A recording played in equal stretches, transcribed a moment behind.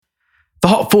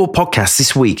Hop Forward podcast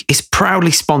this week is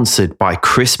proudly sponsored by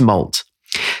Crisp Malt.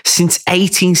 Since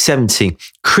 1870,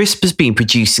 Crisp has been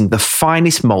producing the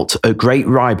finest malt at Great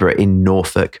Ryborough in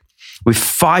Norfolk. With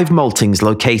 5 maltings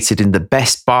located in the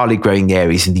best barley growing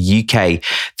areas in the UK,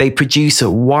 they produce a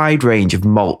wide range of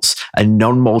malts and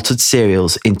non-malted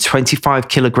cereals in 25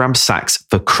 kilogram sacks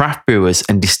for craft brewers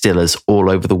and distillers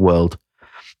all over the world.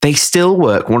 They still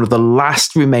work one of the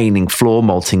last remaining floor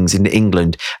maltings in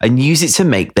England and use it to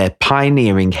make their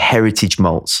pioneering heritage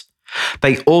malts.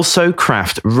 They also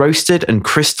craft roasted and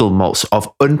crystal malts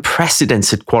of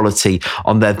unprecedented quality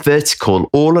on their vertical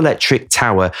all-electric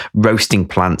tower roasting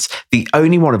plants, the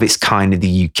only one of its kind in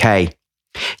the UK.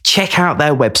 Check out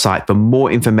their website for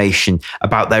more information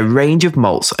about their range of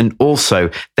malts and also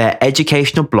their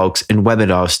educational blogs and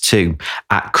webinars too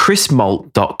at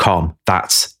crispmalt.com.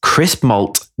 That's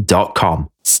crispmalt.com.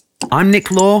 I'm Nick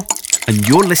Law, and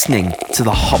you're listening to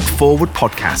the Hop Forward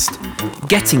podcast,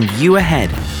 getting you ahead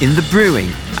in the brewing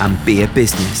and beer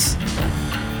business.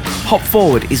 Hop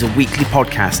Forward is a weekly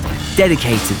podcast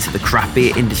dedicated to the craft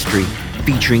beer industry,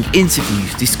 featuring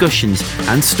interviews, discussions,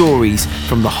 and stories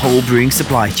from the whole brewing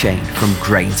supply chain from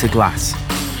grain to glass.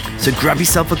 So grab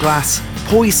yourself a glass,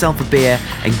 pour yourself a beer,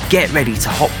 and get ready to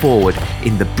hop forward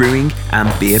in the brewing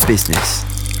and beer business.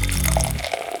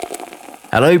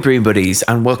 Hello, brewing buddies,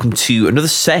 and welcome to another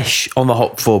sesh on the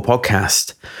Hop Forward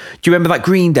podcast. Do you remember that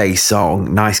Green Day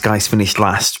song, Nice Guys Finished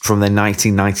Last, from their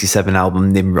 1997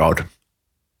 album Nimrod?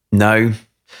 No?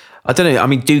 I don't know. I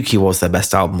mean, Dookie was their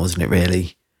best album, wasn't it,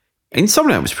 really?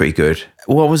 Insomniac was pretty good.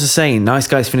 What was I saying? Nice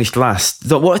Guys Finished Last.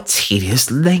 What a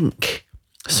tedious link.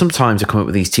 Sometimes I come up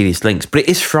with these tedious links, but it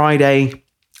is Friday.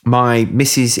 My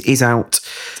missus is out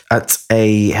at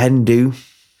a hen do.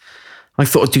 I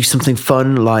thought I'd do something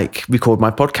fun like record my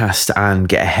podcast and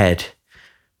get ahead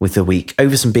with the week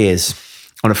over some beers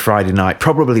on a Friday night,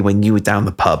 probably when you were down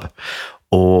the pub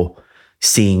or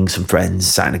seeing some friends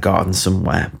sat in a garden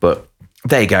somewhere. But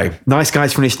there you go. Nice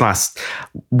Guys Finished Last.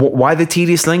 Why the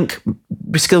tedious link?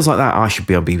 With skills like that, I should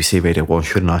be on BBC Radio 1,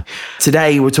 shouldn't I?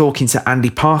 Today, we're talking to Andy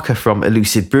Parker from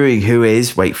Elusive Brewing, who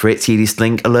is, wait for it, tedious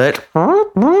link alert,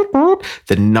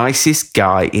 the nicest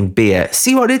guy in beer.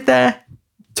 See what I did there?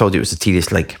 Told you it was a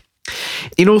tedious link.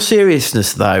 In all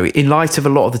seriousness, though, in light of a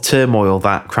lot of the turmoil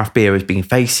that craft beer has been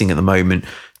facing at the moment,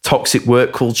 toxic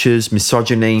work cultures,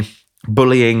 misogyny,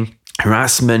 bullying,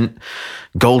 harassment,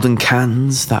 golden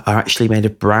cans that are actually made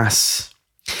of brass,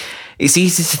 it's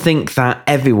easy to think that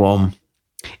everyone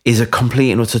is a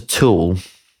complete and utter tool.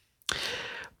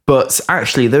 But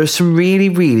actually, there are some really,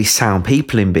 really sound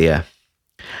people in beer.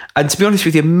 And to be honest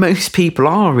with you, most people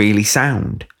are really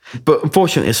sound. But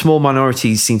unfortunately, a small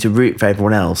minority seem to root for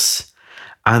everyone else.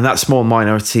 And that small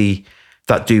minority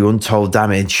that do untold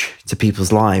damage to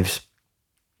people's lives.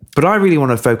 But I really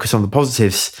want to focus on the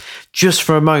positives just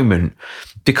for a moment,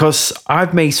 because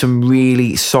I've made some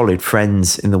really solid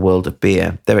friends in the world of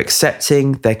beer. They're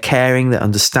accepting, they're caring, they're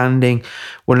understanding.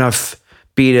 When I've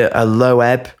been at a low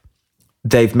ebb,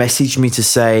 they've messaged me to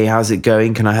say, how's it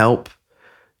going? Can I help?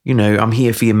 You know, I'm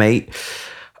here for you, mate.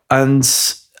 And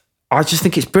I just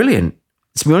think it's brilliant.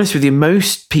 To be honest with you,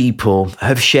 most people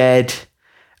have shared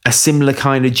a similar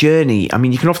kind of journey. I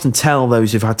mean, you can often tell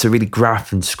those who've had to really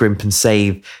graft and scrimp and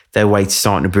save their way to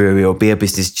starting a brewery or beer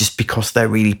business just because they're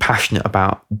really passionate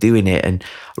about doing it. And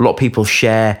a lot of people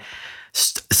share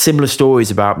similar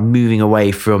stories about moving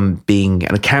away from being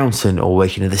an accountant or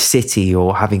working in the city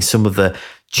or having some other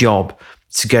job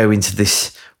to go into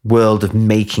this world of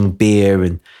making beer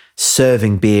and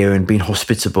serving beer and being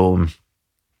hospitable.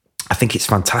 I think it's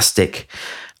fantastic.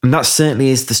 And that certainly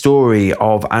is the story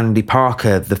of Andy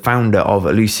Parker, the founder of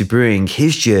Elusive Brewing,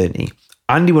 his journey.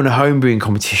 Andy won a home brewing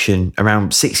competition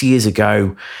around 6 years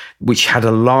ago, which had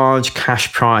a large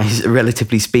cash prize,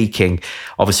 relatively speaking.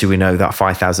 Obviously, we know that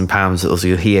 £5,000 that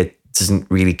you'll hear doesn't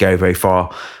really go very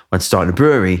far when starting a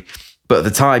brewery. But at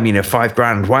the time, you know,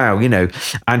 £5,000, wow, you know,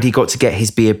 and he got to get his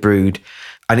beer brewed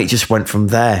and it just went from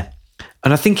there.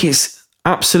 And I think it's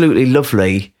absolutely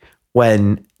lovely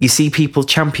when you see people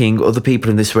championing other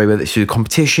people in this way, whether it's through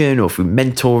competition or through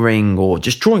mentoring or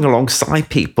just drawing alongside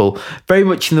people, very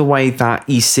much in the way that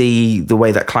you see the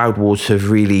way that Cloudwater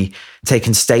have really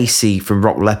taken Stacey from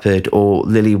Rock Leopard or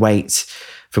Lily Waite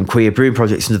from Queer Brewing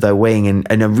Projects under their wing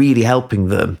and are really helping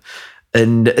them.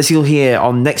 And as you'll hear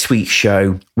on next week's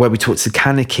show, where we talk to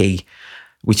Kanaki,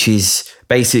 which is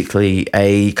basically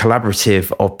a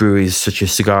collaborative of breweries such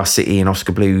as Cigar City and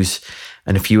Oscar Blues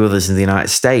and a few others in the United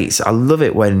States. I love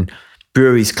it when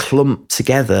breweries clump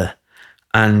together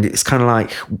and it's kind of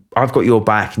like, I've got your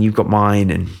back and you've got mine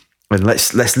and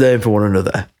let's learn from one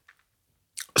another.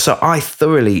 So I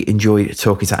thoroughly enjoyed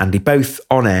talking to Andy, both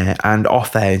on air and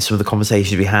off air, in some of the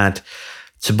conversations we had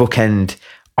to bookend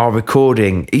our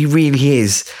recording. He really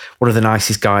is one of the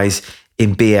nicest guys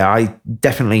in beer. I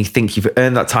definitely think you've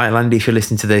earned that title, Andy, if you're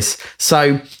listening to this.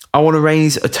 So I want to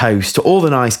raise a toast to all the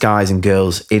nice guys and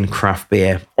girls in craft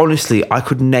beer. Honestly, I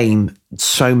could name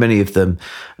so many of them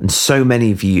and so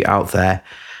many of you out there.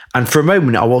 And for a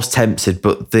moment, I was tempted,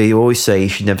 but they always say you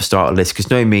should never start a list,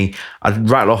 because knowing me, I'd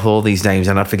rattle off all these names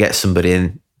and I'd forget somebody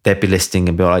and they'd be listening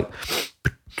and be like,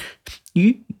 but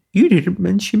you didn't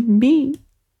mention me.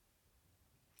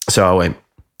 So I won't.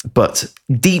 But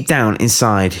deep down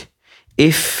inside,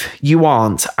 if you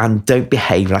aren't and don't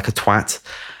behave like a twat,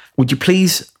 would you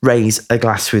please raise a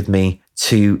glass with me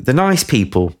to the nice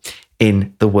people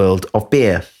in the world of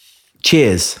beer?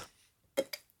 Cheers.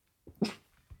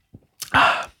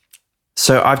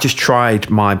 So I've just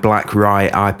tried my Black Rye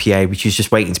IPA, which is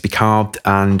just waiting to be carved.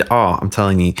 And I'm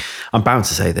telling you, I'm bound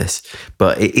to say this,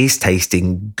 but it is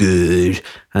tasting good.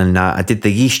 And I did the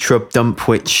yeast shrub dump,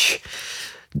 which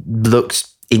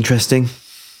looks interesting.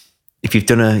 If you've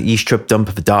done a yeast shrub dump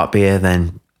of a dark beer,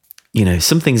 then, you know,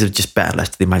 some things are just better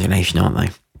left to the imagination, aren't they?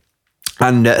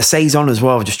 And Saison as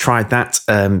well, I've just tried that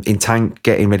in tank,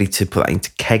 getting ready to put that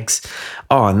into kegs.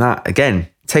 And that, again,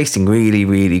 tasting really,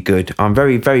 really good. I'm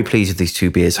very, very pleased with these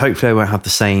two beers. Hopefully I won't have the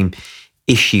same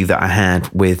issue that I had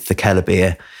with the Keller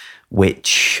beer,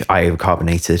 which I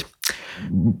overcarbonated.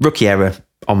 Rookie error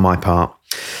on my part.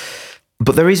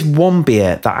 But there is one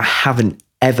beer that I haven't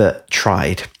ever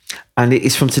tried, and it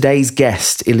is from today's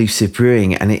guest, Elusive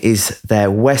Brewing, and it is their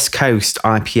West Coast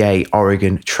IPA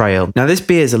Oregon Trail. Now, this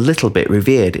beer is a little bit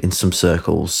revered in some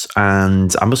circles,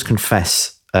 and I must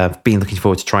confess, I've been looking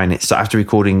forward to trying it. So after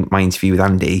recording my interview with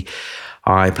Andy,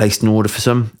 I placed an order for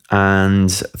some,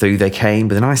 and through they came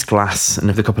with a nice glass and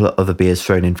a couple of other beers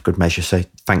thrown in for good measure. So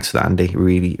thanks for that, Andy.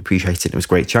 Really appreciate it. It was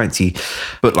great chatting to you.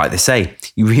 But like they say,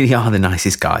 you really are the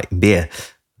nicest guy in beer.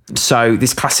 So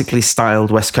this classically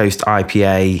styled West Coast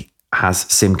IPA has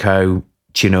Simcoe,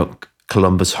 Chinook,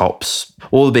 Columbus hops,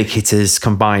 all the big hitters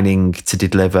combining to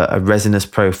deliver a resinous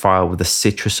profile with a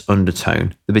citrus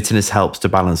undertone. The bitterness helps to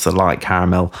balance the light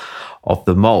caramel of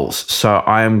the malts. So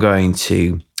I am going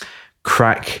to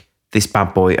crack this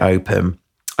bad boy open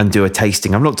and do a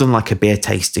tasting. I've not done like a beer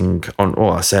tasting I've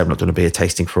not done a beer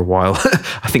tasting for a while.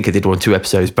 I think I did 2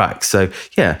 episodes back. So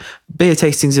yeah, beer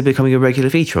tastings are becoming a regular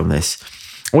feature on this.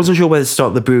 I wasn't sure whether to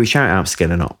start the brewery shout-outs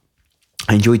again or not.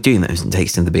 I enjoyed doing those and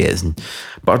tasting the beers.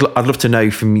 But I'd love to know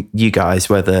from you guys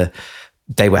whether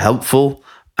they were helpful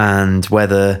and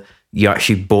whether you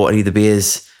actually bought any of the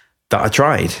beers that I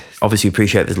tried. Obviously,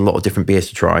 appreciate there's a lot of different beers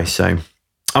to try. So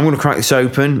I'm going to crack this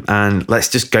open and let's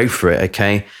just go for it,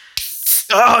 okay?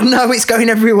 Oh, no, it's going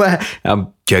everywhere.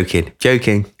 I'm joking.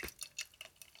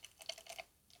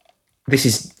 This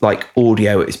is like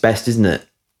audio at its best, isn't it?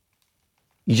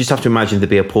 You just have to imagine the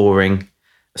beer pouring,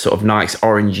 sort of nice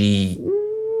orangey,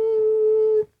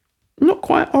 not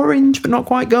quite orange, but not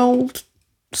quite gold,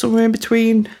 somewhere in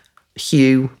between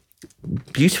hue,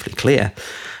 beautifully clear,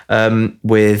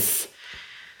 with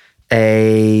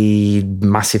a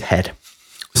massive head.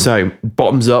 So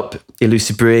bottoms up,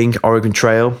 Elusive Brewing, Oregon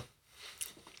Trail.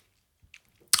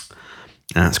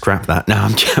 That's crap, that. No,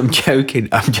 I'm joking.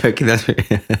 That's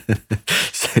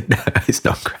no, it's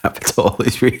not crap at all.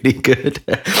 It's really good.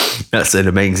 That's an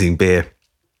amazing beer.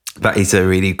 That is a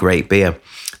really great beer.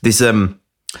 There's there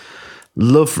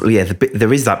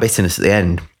is that bitterness at the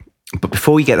end, but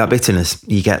before you get that bitterness,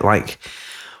 you get like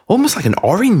almost like an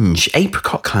orange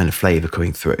apricot kind of flavour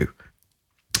coming through.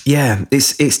 Yeah,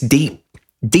 it's deep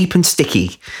and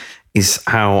sticky is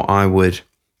how I would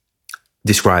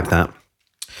describe that.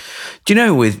 Do you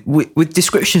know, with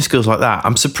description skills like that,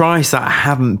 I'm surprised that I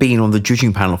haven't been on the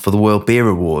judging panel for the World Beer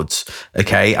Awards.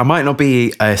 Okay, I might not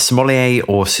be a sommelier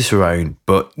or cicerone,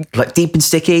 but like deep and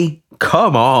sticky,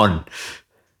 come on.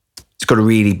 It's got a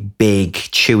really big,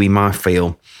 chewy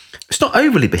mouthfeel. It's not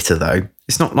overly bitter though.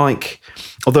 It's not like,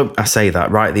 although I say that,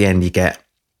 right at the end you get,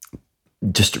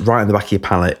 just right in the back of your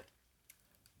palate,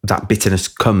 that bitterness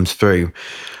comes through.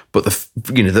 But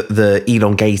the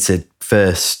elongated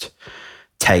first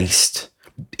taste,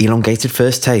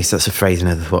 that's a phrase I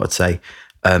never thought I'd say.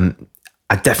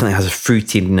 It definitely has a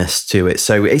fruitiness to it.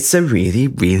 So it's a really,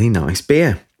 really nice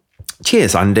beer.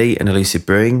 Cheers, Andy and Elusive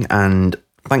Brewing, and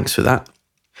thanks for that.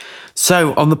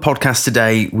 So on the podcast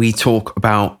today, we talk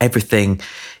about everything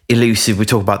Elusive. We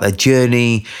talk about their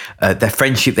journey, their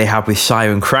friendship they have with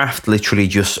Siren Craft, literally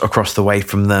just across the way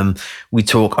from them. We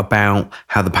talk about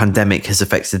how the pandemic has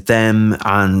affected them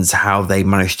and how they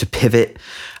managed to pivot.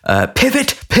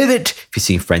 If you've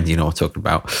seen Friends, you know what I'm talking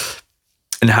about.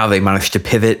 and how they managed to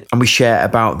pivot. And we share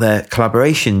about their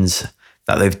collaborations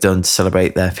that they've done to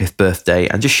celebrate their 5th birthday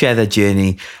and just share their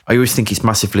journey. I always think it's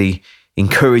massively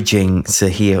encouraging to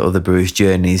hear other brewers'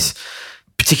 journeys,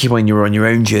 particularly when you're on your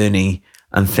own journey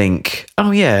and think,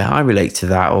 oh yeah, I relate to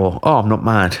that, or oh, I'm not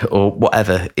mad, or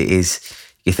whatever it is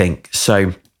you think.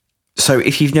 So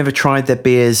if you've never tried their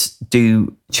beers,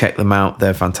 do check them out.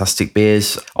 They're fantastic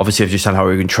beers. Obviously, I've just had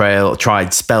Oregon Trail. I tried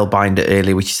Spellbinder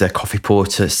earlier, which is their coffee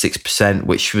porter, 6%,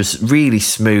 which was really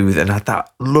smooth and had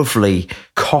that lovely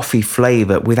coffee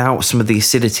flavour without some of the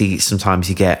acidity sometimes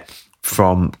you get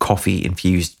from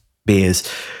coffee-infused beers.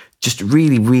 Just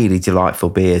really, really delightful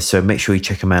beers. So make sure you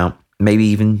check them out, maybe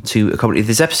even to accompany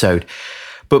this episode.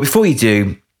 But before you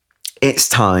do, it's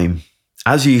time,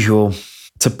 as usual,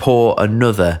 to pour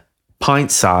another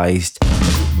pint-sized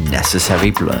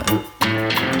Necessary Blur.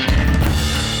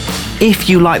 If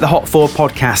you like the Hop Forward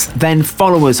podcast, then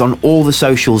follow us on all the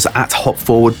socials at Hop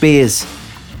Forward Beers.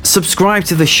 Subscribe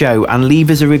to the show and leave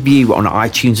us a review on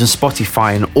iTunes and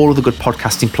Spotify and all of the good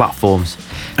podcasting platforms.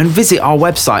 And visit our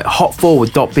website,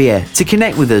 hopforward.beer, to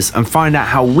connect with us and find out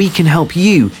how we can help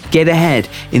you get ahead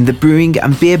in the brewing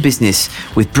and beer business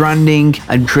with branding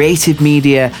and creative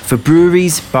media for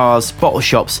breweries, bars, bottle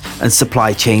shops, and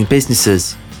supply chain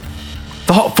businesses.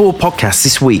 The Hop Forward podcast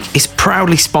this week is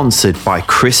proudly sponsored by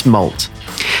Crisp Malt.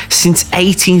 Since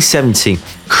 1870,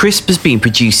 Crisp has been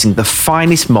producing the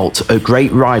finest malt at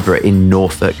Great Ryborough in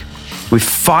Norfolk. With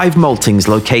 5 maltings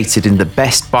located in the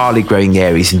best barley growing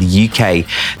areas in the UK,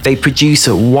 they produce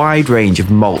a wide range of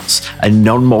malts and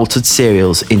non-malted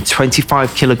cereals in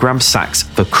 25 kilogram sacks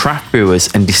for craft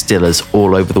brewers and distillers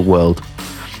all over the world.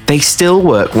 They still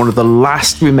work one of the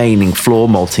last remaining floor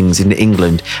maltings in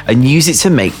England and use it to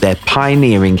make their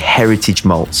pioneering heritage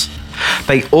malts.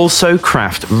 They also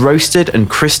craft roasted and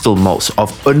crystal malts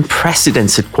of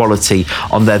unprecedented quality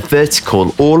on their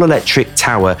vertical all-electric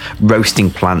tower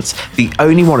roasting plant, the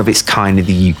only one of its kind in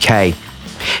the UK.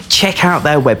 Check out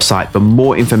their website for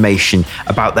more information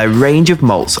about their range of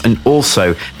malts and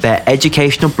also their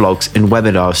educational blogs and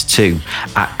webinars too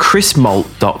at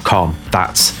crispmalt.com.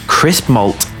 That's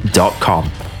crispmalt.com.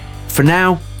 For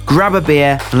now, grab a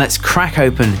beer and let's crack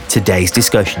open today's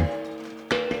discussion.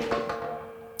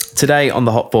 Today on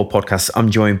the Hop Forward podcast,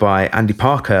 I'm joined by Andy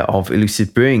Parker of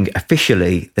Elusive Brewing,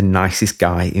 officially the nicest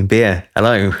guy in beer.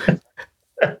 Hello.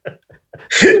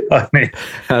 Hi, mate.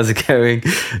 How's it going?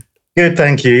 Good,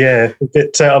 thank you. Yeah, a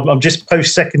bit. I'm just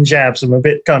post second jabs. I'm a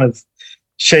bit kind of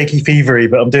shaky, fevery,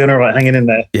 but I'm doing all right, hanging in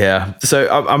there. Yeah. So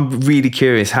I'm really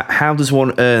curious. How does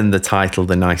one earn the title,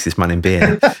 the nicest man in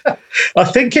beer? I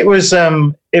think it was.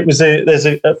 There's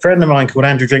a friend of mine called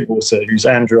Andrew Drinkwater, who's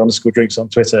Andrew_drinks on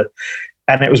Twitter.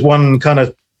 And it was one kind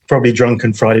of probably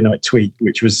drunken Friday night tweet,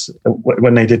 which was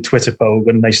when they did Twitter poll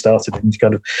when they started, and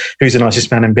kind of who's the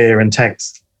nicest man in beer, and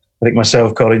tagged, I think,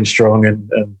 myself, Colin Strong,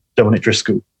 and Dominic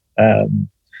Driscoll. And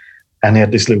he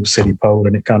had this little silly poll,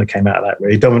 and it kind of came out of that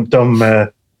really. Dom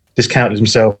discounted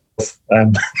himself.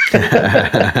 And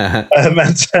it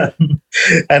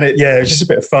was just a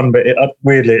bit of fun, but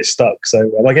weirdly it stuck.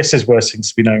 So I guess there's worse things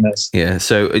to be known as. Yeah.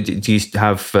 So do you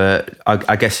have?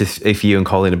 I guess if you and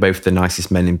Colin are both the nicest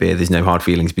men in beer, there's no hard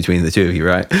feelings between the two of you,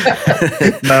 right?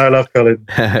 No, I love Colin.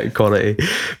 Quality.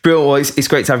 Brilliant. Well, it's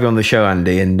great to have you on the show,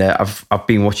 Andy. And I've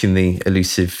been watching the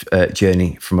Elusive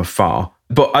journey from afar.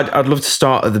 But I'd love to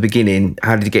start at the beginning.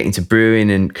 How did you get into brewing,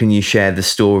 and can you share the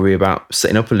story about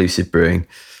setting up Elusive Brewing?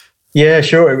 Yeah,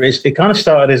 sure. It kind of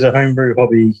started as a homebrew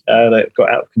hobby that got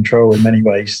out of control in many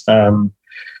ways.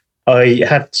 I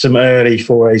had some early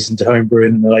forays into homebrewing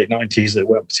in the late 90s that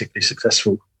weren't particularly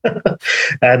successful.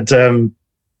 And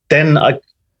then I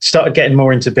started getting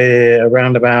more into beer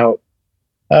around about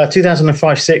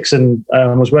 2005-06, and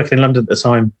I was working in London at the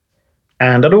time.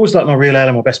 And I'd always liked my real ale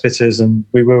and my best bitters, and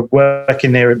we were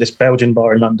working there at this Belgian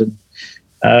bar in London,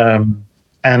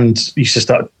 and used to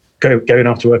start going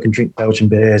after work and drink Belgian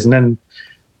beers. And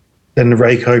then the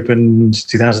Rake opened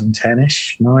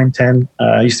 2010-ish, 9-10.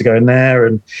 I used to go in there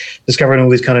and discovering all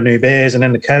these kind of new beers. And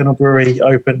then the Colonel Brewery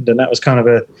opened, and that was kind of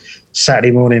a Saturday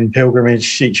morning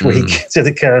pilgrimage each week to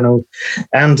the Colonel.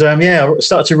 And I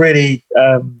started to really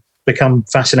become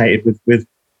fascinated with the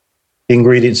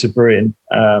ingredients of brewing,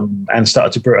 and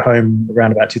started to brew at home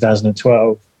around about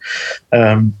 2012.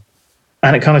 And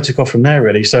it kind of took off from there,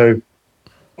 really. So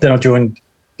then I joined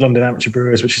London Amateur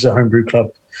Brewers, which is a homebrew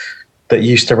club that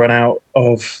used to run out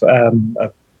of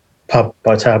a pub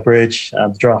by Tower Bridge,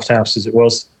 the Draft House as it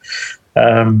was.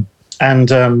 And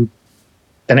then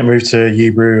it moved to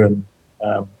Ubrew, and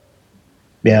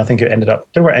I think it ended up, I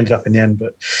don't know where it ended up in the end,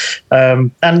 but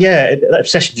that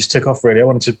obsession just took off really. I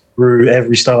wanted to brew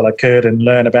every style I could and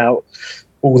learn about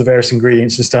all the various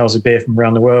ingredients and styles of beer from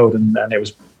around the world, and it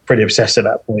was pretty obsessed at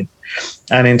that point.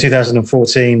 And in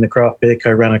 2014, the Craft Beer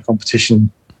Co ran a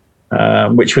competition,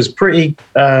 which was pretty.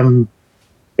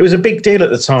 It was a big deal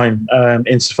at the time,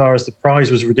 insofar as the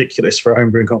prize was ridiculous for a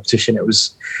homebrewing competition. It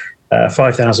was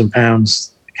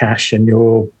 £5,000 cash and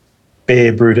your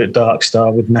beer brewed at Dark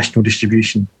Star with national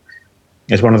distribution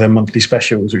as one of their monthly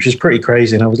specials, which is pretty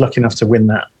crazy. And I was lucky enough to win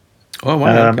that. Oh,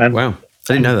 wow. Wow. I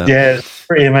didn't know that. Yeah, it's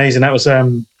pretty amazing. That was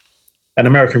an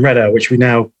American Red Ale, which we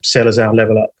now sell as our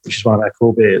Level Up, which is one of our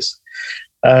core beers.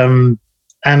 And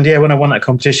yeah, when I won that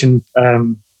competition, my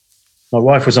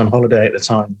wife was on holiday at the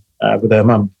time with her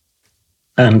mum.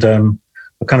 And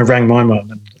I kind of rang my mum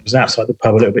and was outside the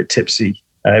pub a little bit tipsy.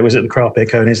 It was at the Craft Beer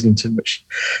Co in Islington, which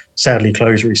sadly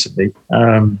closed recently.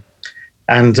 Yeah,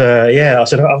 I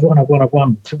said, I've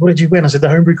won. So what did you win? I said, the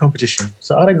homebrew competition.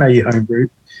 So I don't know you homebrew.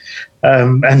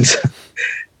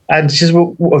 And she says,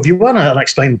 well, what have you won? I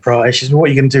explained the prize. She said, well, what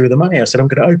are you going to do with the money? I said, I'm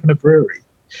going to open a brewery.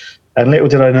 And little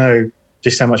did I know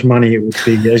just how much money it would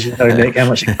be, as you know, Nick, how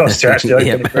much it costs to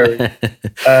actually open a brewery.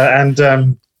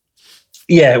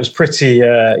 Yeah, it was pretty,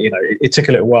 it took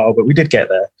a little while, but we did get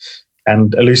there.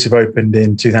 And Elusive opened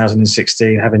in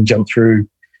 2016, having jumped through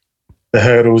the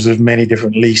hurdles of many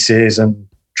different leases and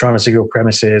trying to secure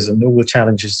premises and all the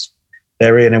challenges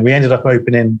therein. And we ended up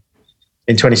opening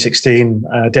in 2016,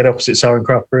 dead opposite Siren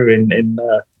Craft Brew in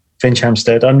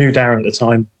Finchampstead. I knew Darren at the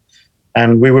time,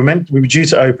 and we were due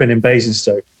to open in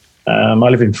Basingstoke. I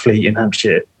live in Fleet in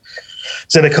Hampshire,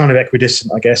 so they're kind of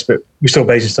equidistant, I guess. But we saw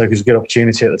Basingstoke as a good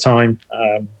opportunity at the time.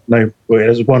 There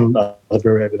was one other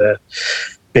brewery over there,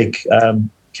 big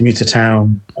commuter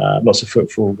town, lots of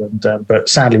footfall, but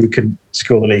sadly we couldn't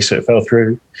secure the lease, so it fell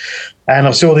through. And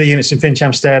I saw the units in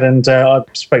Finchampstead, and I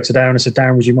spoke to Darren and said,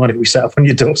 Darren, would you mind if we set up on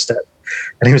your doorstep?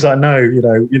 And he was like, no,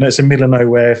 it's in the middle of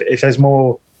nowhere. If there's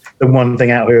more than one thing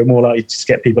out here, we're more likely to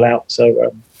get people out.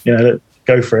 So,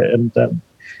 go for it. And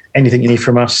anything you need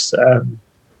from us,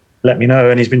 let me know.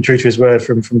 And he's been true to his word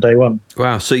from day one.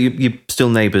 Wow. So you're still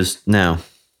neighbours now?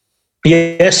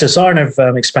 Yes. So Siren have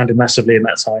expanded massively in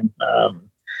that time.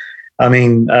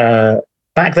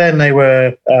 Back then they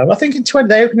were, I think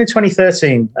they opened in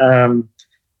 2013. And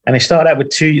they started out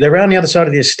with two, they're around the other side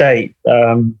of the estate,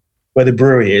 where the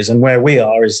brewery is, and where we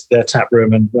are is their tap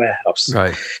room and warehouse,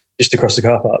 right, just across the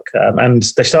car park. And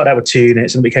they started out with 2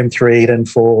 units and became 3, then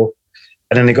 4,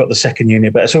 and then they got the second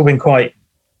unit. But it's all been quite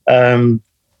a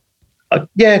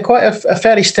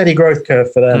fairly steady growth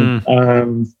curve for them.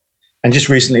 And just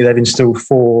recently they've installed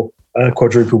 4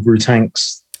 quadruple brew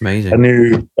tanks. Amazing. A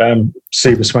new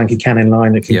super swanky canning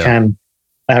line that can can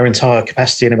our entire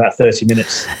capacity in about 30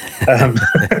 minutes. And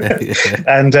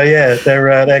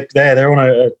they're on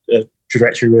a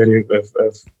trajectory really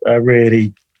of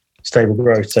really stable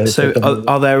growth. So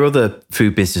are there other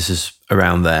food businesses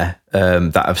around there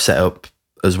that have set up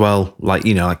as well, like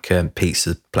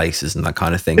pizza places and that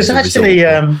kind of thing? There's actually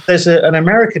there's an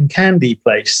American candy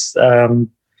place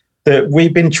that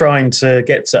we've been trying to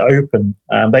get to open.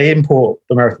 They import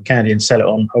American candy and sell it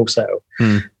on wholesale.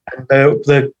 And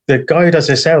the guy who does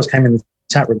their sales came in the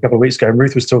tap room a couple of weeks ago, and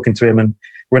Ruth was talking to him, and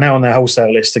we're now on their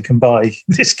wholesale list and can buy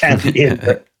this candy in.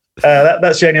 But,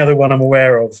 that's the only other one I'm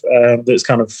aware of that's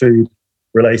kind of food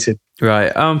related.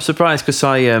 Right. I'm surprised because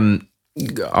I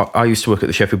used to work at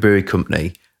the Sheffield Brewery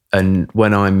Company, and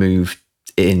when I moved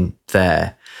in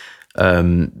there,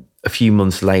 a few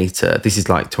months later, this is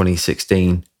like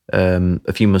 2016,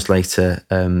 a few months later,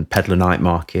 Pedlar Night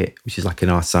Market, which is like an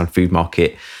artisan food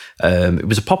market, it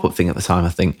was a pop-up thing at the time, I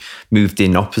think, moved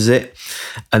in opposite.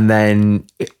 And then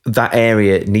that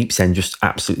area, Neeps End, just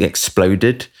absolutely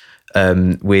exploded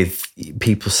with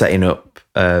people setting up,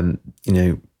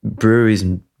 breweries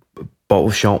and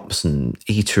bottle shops and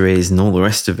eateries and all the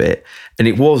rest of it. And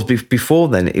it was, before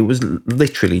then, it was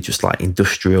literally just like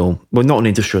industrial, well, not an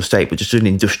industrial estate, but just an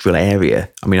industrial area.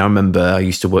 I mean, I remember I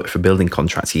used to work for a building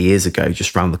contractor years ago,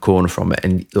 just round the corner from it.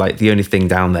 And like the only thing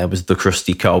down there was the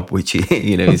Krusty Cob, which,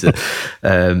 is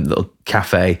a little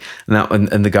cafe,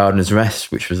 and the Gardener's Rest,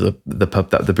 which was the pub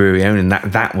that the brewery owned. And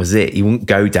that was it. You wouldn't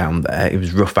go down there. It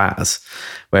was rough as.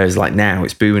 Whereas like now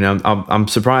it's booming. I'm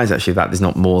surprised actually that there's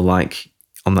not more like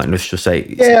on that industrial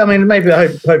estate. Yeah, I mean, maybe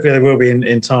hopefully there will be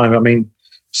in time. I mean,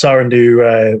 Siren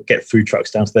do get food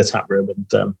trucks down to their tap room,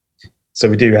 and so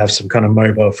we do have some kind of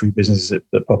mobile food businesses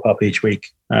that pop up each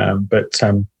week. Who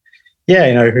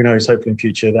knows? Hopefully in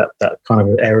future that kind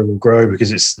of area will grow,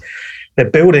 because they're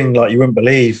building like you wouldn't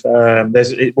believe.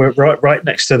 We're right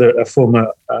next to a former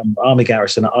army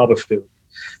garrison at Arborfield,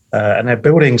 and they're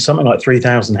building something like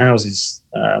 3,000 houses.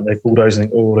 They're bulldozing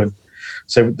it all, and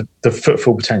So the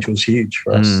footfall potential is huge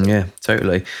for us. Yeah,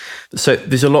 totally. So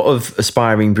there's a lot of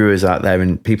aspiring brewers out there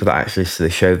and people that actually listen to the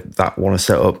show that want to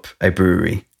set up a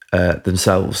brewery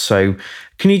themselves. So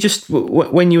can you just,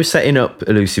 when you were setting up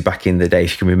Elusive back in the day,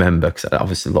 if you can remember, because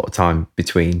obviously a lot of time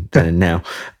between then and now,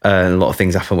 a lot of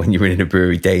things happen when you're in a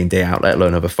brewery day in, day out, let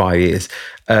alone over 5 years.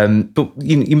 But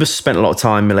you must have spent a lot of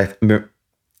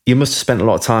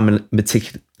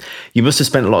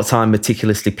time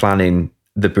meticulously planning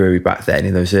the brewery back then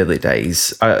in those early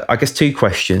days. I guess two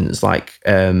questions, like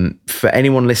for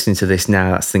anyone listening to this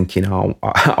now that's thinking, oh,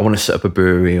 I want to set up a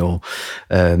brewery or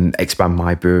expand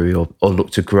my brewery or look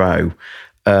to grow.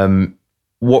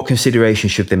 What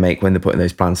considerations should they make when they're putting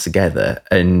those plans together?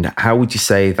 And how would you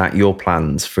say that your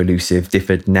plans for Elusive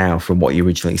differed now from what you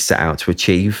originally set out to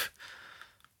achieve?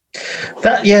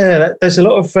 There's a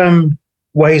lot of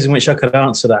ways in which I could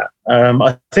answer that.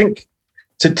 I think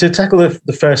to tackle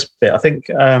the first bit, I think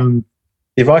the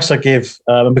advice I give,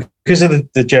 because of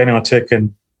the journey I took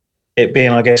and it being,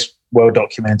 I guess, well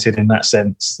documented in that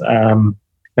sense, I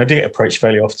do get approached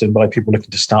fairly often by people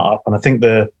looking to start up. And I think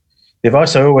the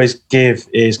advice I always give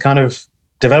is kind of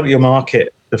develop your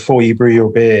market before you brew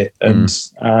your beer and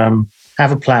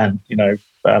have a plan.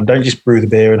 Don't just brew the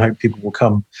beer and hope people will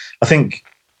come. I think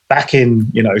back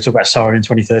in, talk about Sara in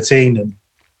 2013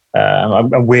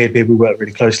 and a weird beer we worked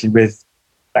really closely with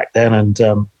back then, and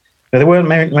there weren't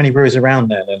many brewers around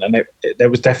then, and there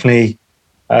was definitely,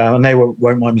 and they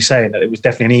won't mind me saying that it was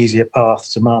definitely an easier path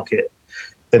to market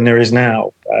than there is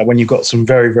now, when you've got some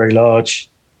very, very large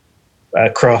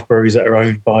craft breweries that are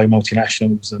owned by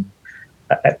multinationals and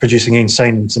producing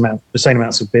insane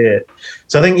amounts of beer.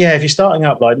 So I think, if you're starting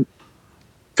up, like,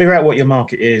 figure out what your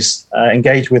market is,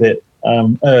 engage with it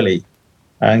early,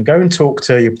 and go and talk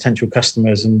to your potential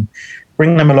customers and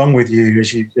bring them along with you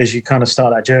as you kind of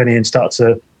start that journey and start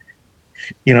to,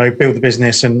 build the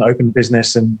business and open the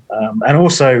business, and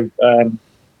also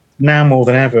now more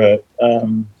than ever,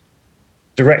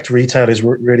 direct retail is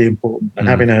really important, and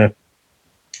having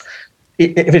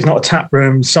if it's not a tap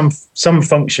room, some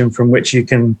function from which you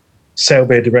can sell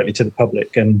beer directly to the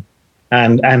public and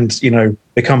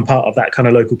become part of that kind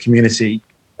of local community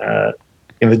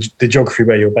in the geography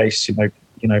where you're based.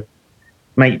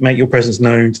 Make your presence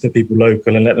known to the people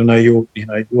local and let them know you're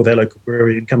their local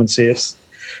brewery and come and see us.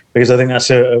 Because I think that's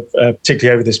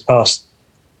particularly over this past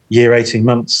year, 18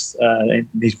 months, in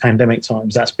these pandemic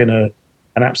times, that's been an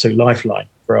absolute lifeline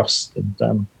for us.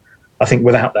 And I think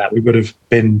without that, we would have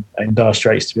been in dire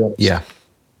straits, to be honest. Yeah.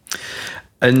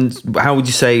 And how would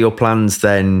you say your plans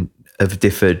then have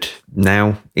differed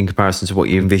now in comparison to what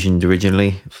you envisioned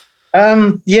originally? I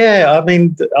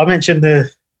mean, I mentioned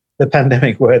the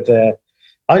pandemic word there.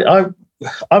 I've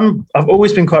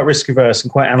always been quite risk averse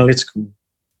and quite analytical.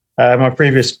 My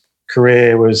previous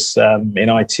career was in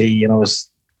IT, and I was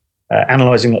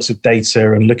analysing lots of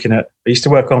data and I used to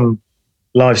work on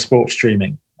live sports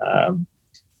streaming,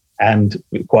 and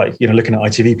quite, looking at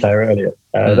ITV Player earlier.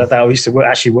 That I used to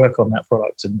actually work on that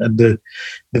product and the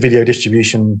video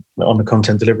distribution on the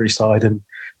content delivery side, and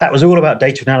that was all about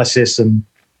data analysis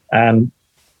and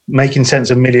making sense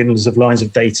of millions of lines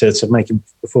of data to making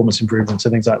performance improvements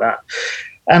and things like that.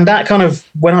 And that kind of,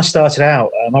 when I started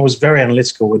out, I was very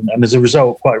analytical and as a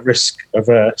result, quite risk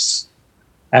averse.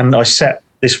 And I set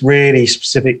this really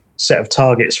specific set of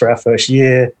targets for our first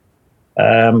year.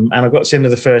 And I got to the end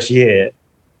of the first year,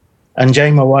 and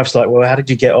Jane, my wife's like, well, how did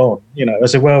you get on? I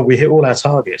said, well, we hit all our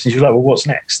targets. And she was like, well, what's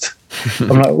next? I'm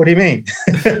like, what do you mean?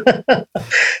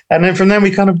 And then from then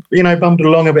we kind of, bumbled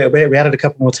along a bit. We added a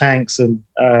couple more tanks and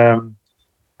I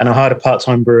hired a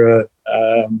part-time brewer,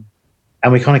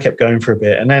 and we kind of kept going for a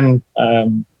bit. And then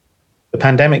the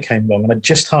pandemic came along, and I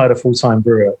just hired a full-time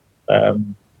brewer,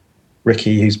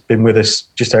 Ricky, who's been with us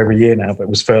just over a year now, but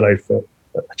was furloughed for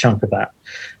a chunk of that,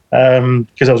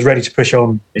 because I was ready to push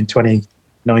on in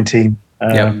 2019,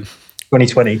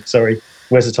 2020, sorry,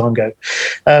 where's the time go?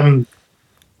 And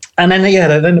then,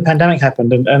 then the pandemic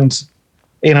happened. And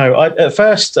at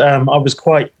first I was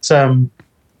quite,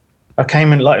 I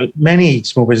came in like many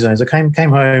small business owners. I came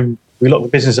home, we locked the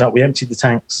business up, we emptied the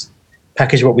tanks,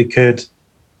 packaged what we could,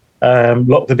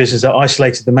 locked the business up,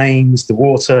 isolated the mains, the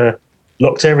water,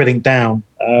 locked everything down,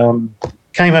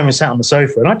 came home and sat on the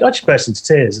sofa, and I just burst into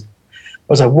tears. I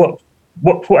was like,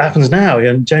 what happens now?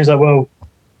 And Jane's like, well,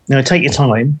 take your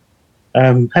time,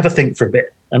 have a think for a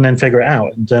bit, and then figure it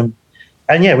out. And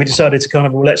we decided to kind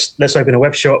of, well, let's open a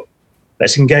web shop,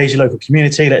 let's engage the local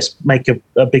community, let's make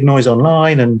a big noise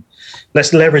online, and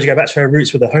let's go back to our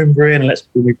roots with the home brewing, and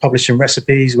we publish some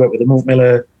recipes, work with the malt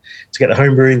miller to get the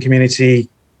home brewing community,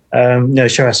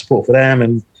 show our support for them,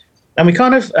 and And we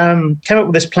kind of came up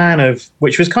with this plan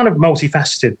which was kind of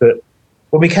multifaceted, but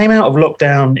when we came out of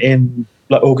lockdown in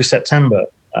like August, September,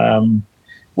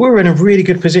 we were in a really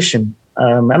good position.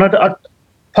 And I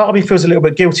part of me feels a little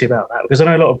bit guilty about that because I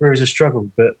know a lot of brewers have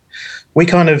struggled, but we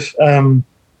kind of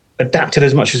adapted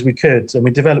as much as we could, and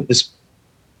we developed this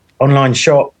online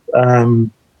shop.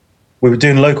 We were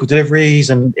doing local deliveries,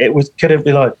 and could have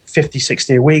been like 50,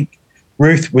 60 a week.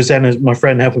 Ruth was then, as my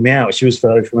friend, helping me out. She was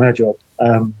furloughed from her job.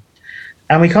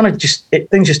 And we kind of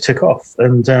things just took off.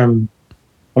 And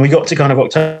we got to kind of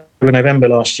October, November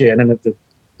last year, and then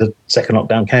the second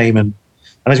lockdown came. And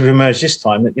as we've emerged this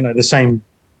time, the same,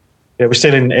 we're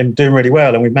still in doing really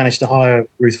well, and we've managed to hire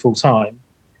Ruth full time.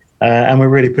 And we're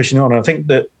really pushing on. And I think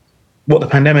that what the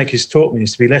pandemic has taught me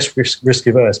is to be less risk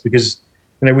averse, because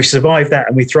we survived that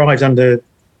and we thrived under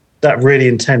that really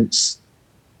intense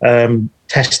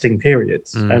testing period,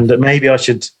 and that maybe I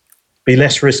should be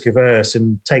less risk averse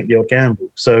and take the odd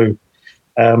gamble. So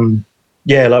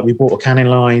like we bought a canning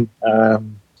line,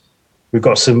 we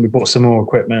bought some more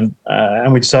equipment,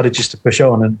 and we decided just to push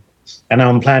on, and now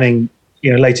I'm planning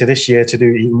later this year to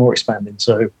do even more expanding.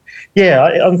 So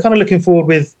I'm kind of looking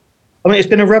forward it's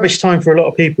been a rubbish time for a lot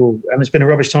of people, and it's been a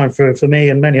rubbish time for me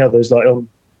and many others, like on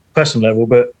a personal level.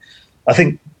 But I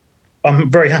think I'm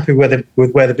very happy with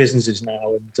where the business is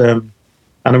now, and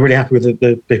I'm really happy with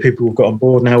the people we've got on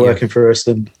board now working for us,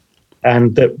 and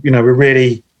that we're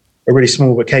really a really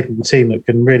small but capable team that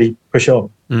can really push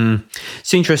on.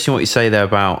 It's interesting what you say there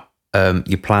about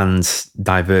your plans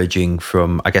diverging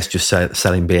from, I guess, just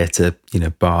selling beer to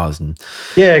bars and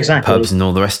exactly pubs and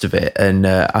all the rest of it. And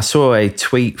I saw a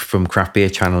tweet from Craft Beer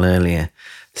Channel earlier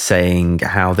saying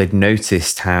how they'd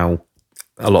noticed how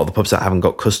a lot of the pubs that haven't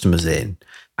got customers in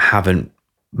haven't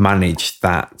managed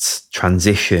that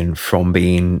transition from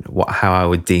being how I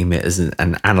would deem it as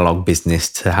an analog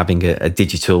business to having a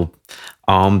digital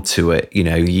arm to it.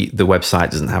 The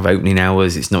website doesn't have opening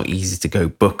hours. It's not easy to go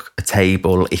book a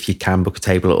table, if you can book a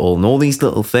table at all, and all these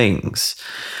little things.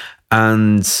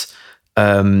 And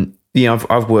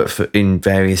I've worked in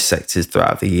various sectors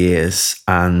throughout the years,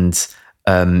 and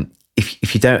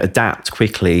if you don't adapt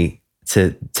quickly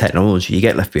to technology, you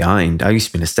get left behind. I used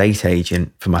to be an estate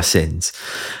agent for my sins,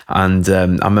 and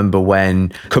I remember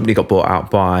when a company got bought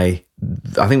out by,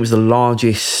 I think it was the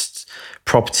largest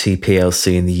property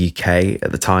PLC in the UK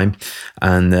at the time,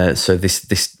 and so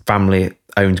this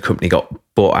family-owned company got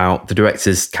bought out. The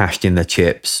directors cashed in their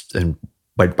chips and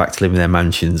went back to live in their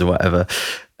mansions or whatever,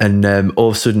 and all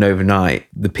of a sudden overnight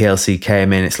the PLC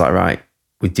came in. It's like, right,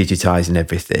 we're digitising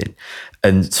everything.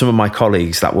 And some of my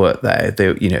colleagues that work there,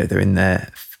 they're in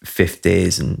their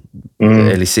 50s and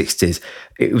early 60s.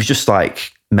 It was just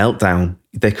like meltdown.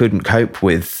 They couldn't cope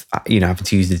with having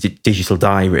to use the digital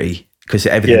diary, because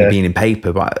everything had been in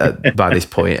paper by this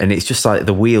point. And it's just like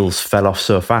the wheels fell off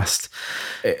so fast.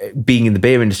 Being in the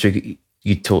beer industry,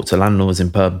 you talk to landlords in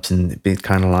pubs, and it'd be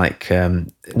kind of like,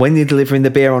 when you're delivering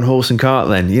the beer on horse and cart,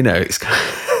 then it's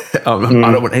I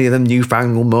don't want any of them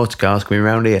newfangled motor cars coming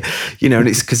around here, and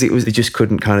it's because they just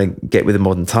couldn't kind of get with the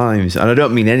modern times. And I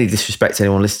don't mean any disrespect to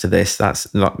anyone listening to this.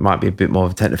 That might be a bit more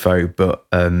of a technophobe, but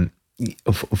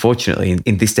unfortunately,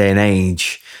 in this day and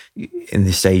age, in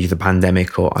this stage of the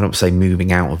pandemic, or I don't say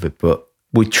moving out of it, but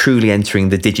we're truly entering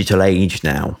the digital age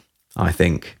now, I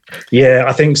think. Yeah,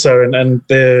 I think so. And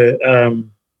the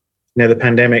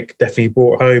pandemic definitely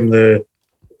brought home the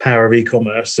power of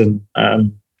e-commerce. And I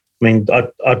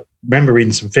remember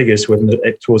reading some figures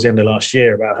towards the end of last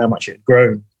year about how much it had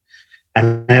grown,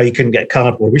 and how you couldn't get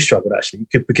cardboard. We struggled actually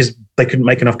because they couldn't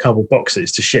make enough cardboard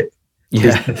boxes to ship.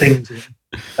 The things.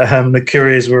 The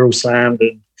couriers were all slammed,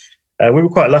 and we were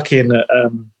quite lucky in that.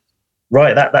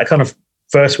 That kind of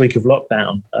first week of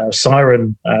lockdown,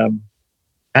 Siren,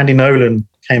 Andy Nolan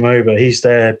came over. He's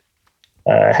their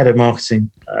head of marketing,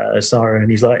 Siren,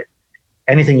 and he's like,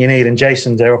 anything you need. And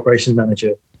Jason's their operations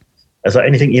manager. I was like,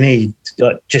 anything you need,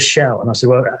 like, just shout. And I said,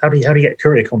 well, how do you get a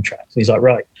courier contract? And he's like,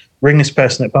 right, ring this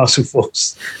person at Parcel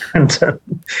Force, and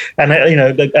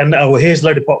here's a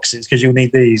load of boxes because you'll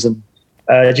need these, and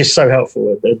just so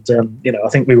helpful. And I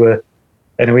think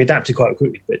we adapted quite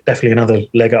quickly, but definitely another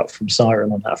leg up from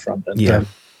Siren on that front. And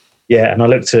and I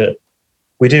looked at,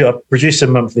 I produce some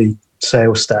monthly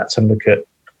sales stats and look at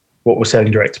what we're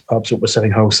selling direct to pubs, what we're selling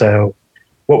wholesale,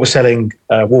 what we're selling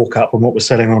walk up, and what we're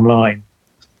selling online.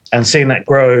 And seeing that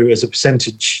grow as a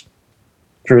percentage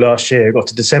through last year, got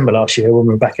to December last year when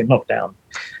we were back in lockdown.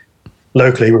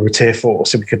 Locally, we were tier 4,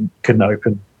 so we couldn't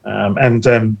open.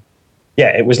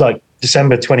 It was like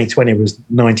December 2020 was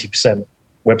 90%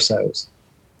 web sales.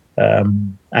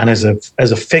 And as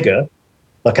a figure,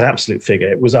 like an absolute figure,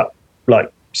 it was up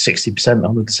like 60%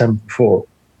 on the December before.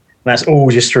 And that's all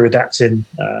just through adapting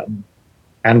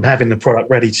and having the product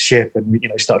ready to ship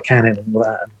and, start canning and all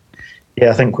that. And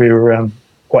I think we were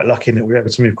quite lucky that we were able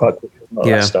to move quite quickly on all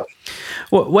that stuff.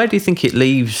 Well, where do you think it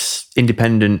leaves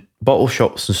independent bottle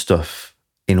shops and stuff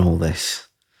in all this?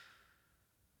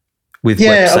 With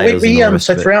web sales and all the rest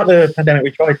so of it? Throughout the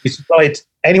pandemic, we supplied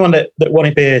anyone that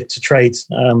wanted beer to trade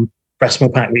for a small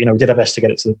pack. We did our best to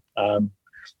get it to them,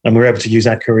 and we were able to use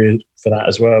our courier for that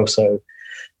as well. So,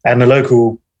 and the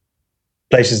local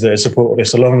places that supported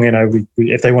us along, we,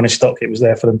 if they wanted stock, it was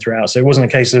there for them throughout. So it wasn't a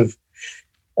case of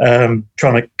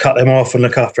trying to cut them off and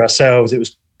look after ourselves. It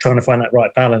was trying to find that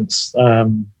right balance.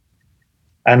 And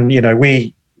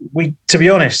we to be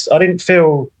honest, I didn't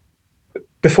feel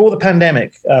before the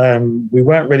pandemic, we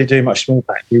weren't really doing much small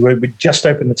pack. We just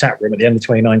opened the tap room at the end of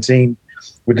 2019.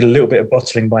 We did a little bit of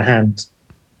bottling by hand,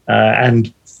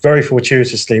 and very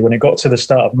fortuitously, when it got to the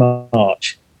start of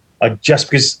March,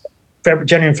 because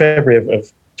January and February of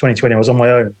 2020, I was on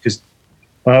my own because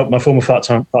my former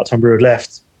part-time brewer had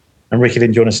left, and Ricky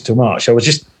didn't join us until March. I was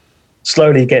just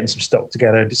slowly getting some stock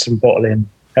together, did some bottling,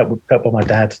 helped by my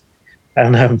dad,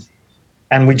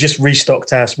 and we just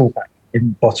restocked our small pack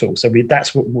in bottles. So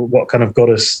that's what kind of got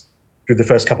us through the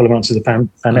first couple of months of the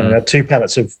pandemic. We had 2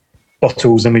 pallets of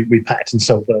bottles, and we packed and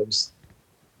sold those.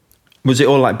 Was it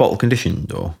all like bottle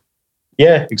conditioned, or?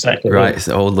 Yeah, exactly. Right,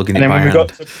 so all looking at by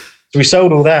hand. So we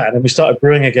sold all that, and then we started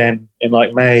brewing again in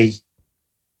like May,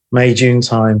 June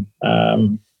time,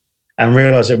 and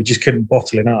realised that we just couldn't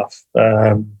bottle enough.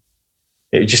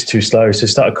 It was just too slow, so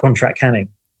started contract canning.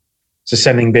 So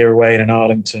sending beer away in an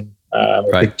Arlington, a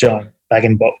big giant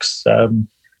bag-in box,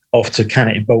 off to can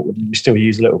it in Bolton. We still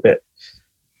use a little bit,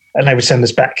 and they would send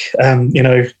us back,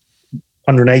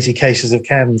 180 cases of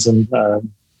cans, and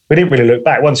we didn't really look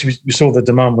back. Once we saw the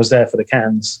demand was there for the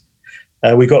cans,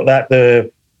 we got that.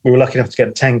 We were lucky enough to get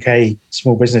a 10K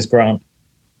small business grant,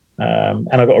 and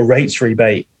I got a rates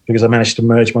rebate because I managed to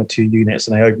merge my 2 units,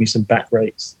 and they owed me some back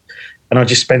rates, and I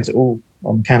just spent it all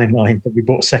on the canning line that we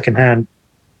bought secondhand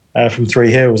from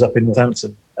Three Hills up in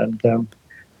Northampton, and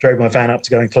drove my van up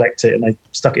to go and collect it, and they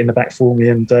stuck it in the back for me,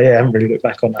 and I haven't really looked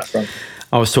back on that front.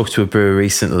 I was talking to a brewer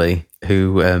recently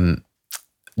who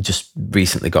just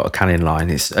recently got a canning line.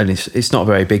 It's not a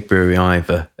very big brewery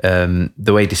either.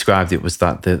 The way he described it was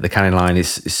that the canning line is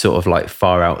sort of like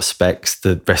far out specs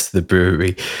the rest of the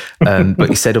brewery. But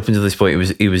he said up until this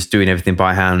point he was doing everything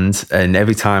by hand, and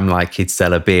every time like he'd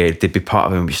sell a beer, there'd be part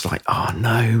of him which was like, oh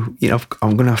no,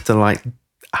 I'm gonna have to like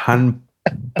hand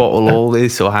bottle all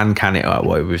this or hand can it or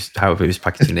however he was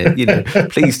packaging it.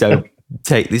 Please don't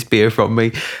take this beer from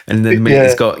me. And then the minute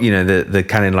it's got the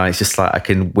canning line, it's just like I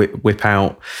can whip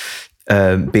out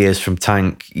beers from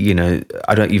tank.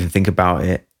 I don't even think about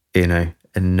it. And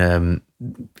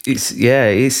it's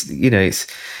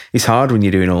hard when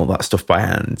you're doing all that stuff by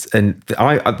hand. And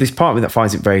this part of me that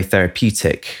finds it very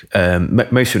therapeutic.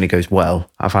 Most when it goes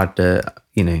well. I've had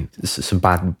some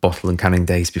bad bottle and canning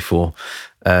days before,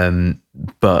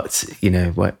 but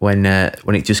when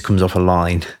it just comes off a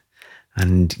line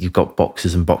and you've got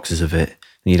boxes and boxes of it,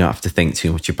 and you don't have to think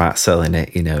too much about selling it.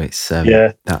 It's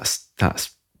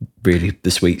that's really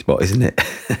the sweet spot, isn't it?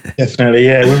 Definitely,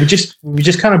 yeah. We were just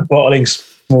kind of bottling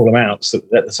small amounts at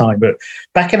the time, but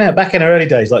back in our early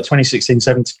days, like 2016,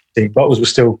 17, bottles were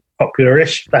still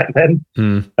popular-ish back then.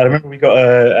 I remember we got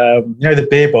the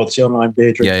beer bods, the online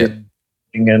beer drinking,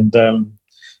 and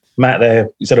Matt there,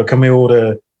 he said, "Oh, can we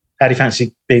order? How do you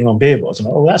fancy being on beer bods?" I'm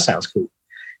like, "Oh, that sounds cool."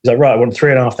 He's like, "Right, I want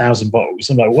 3,500 bottles."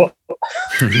 I'm like, "What?"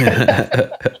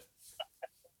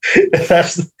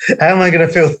 How am I going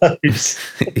to fill those?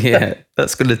 Yeah,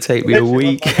 that's going to take me a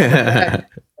week. My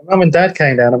mum and dad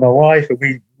came down, and my wife, and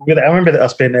I remember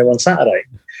us being there one Saturday.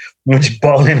 We were just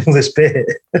bottling all this beer.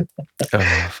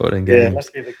 Fun and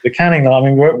games. Yeah, the canning line. I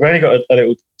mean, we've only got a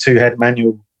little 2-head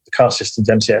manual car systems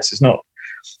MCS. It's not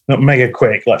mega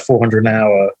quick, like 400 an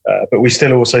hour, but we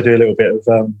still also do a little bit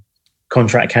of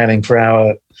contract canning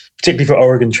particularly for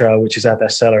Oregon Trail, which is our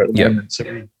best seller at the moment. So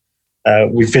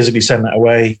we physically send that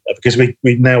away because we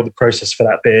nailed the process for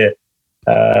that beer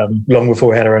long before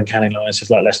we had our own canning line. So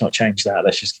it's like, let's not change that.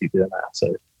 Let's just keep doing that.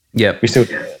 So we still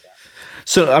do that.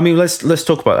 So, I mean, let's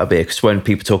talk about that beer, because when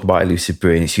people talk about Elusive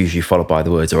Brewing, it's usually followed by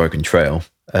the words Oregon Trail,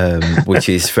 which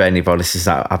is, for any of our listeners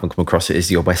that haven't come across it,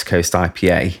 is your West Coast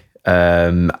IPA.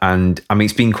 And I mean,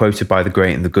 it's been quoted by the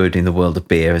great and the good in the world of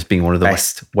beer as being one of the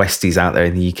Westies out there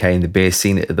in the UK in the beer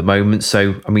scene at the moment.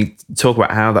 So, I mean, talk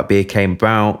about how that beer came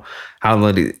about. How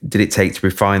long did it take to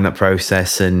refine that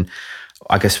process? And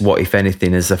I guess what, if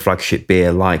anything, has a flagship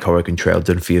beer like Oregon Trail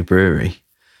done for your brewery?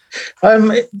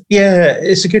 Yeah,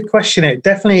 it's a good question. It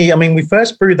definitely, I mean, we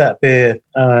first brewed that beer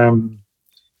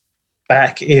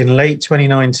back in late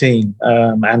 2019.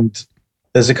 And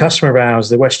there's a customer of ours,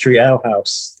 the West Street Ale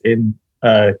House in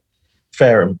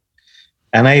Fareham,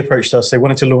 and they approached us. They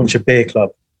wanted to launch a beer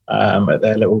club at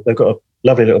they've got a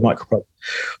lovely little micropub.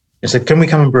 They said, can we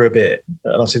come and brew a beer?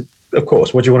 And I said, of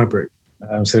course, what do you want to brew?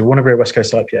 So they want to brew a West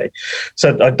Coast IPA.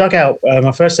 So I dug out,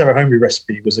 my first ever homebrew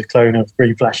recipe was a clone of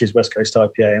Green Flash's West Coast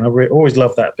IPA. And I always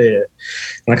loved that beer.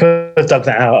 And I kind of dug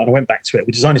that out and I went back to it.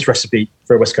 We designed this recipe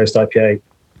for a West Coast IPA.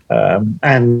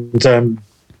 And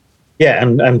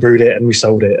brewed it and we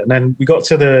sold it. And then we got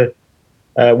to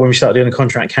when we started doing the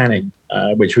contract canning,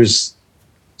 which was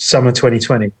summer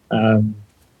 2020, kind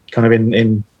of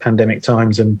in pandemic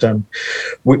times. And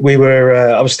we were,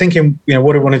 I was thinking,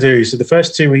 what do I want to do? So the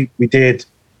first two we did,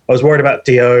 I was worried about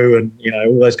DO and,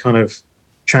 all those kind of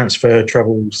transfer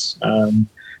troubles.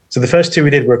 So the first two we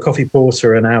did were a coffee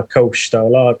porter and our Kolsch style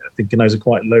lager, thinking those are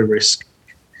quite low risk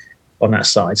on that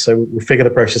side. So we figured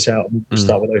the process out and we'll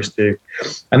start with those two.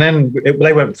 And then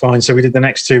they went fine. So we did the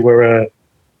next two were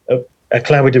a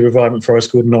cloud we did with Vibrant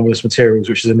Forest called Anomalous Materials,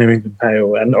 which is a New England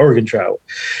Pale, and Oregon Trail.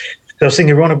 So I was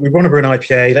thinking, we want to brew an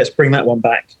IPA. Let's bring that one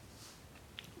back.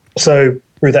 So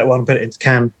brewed that one, put it into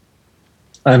can.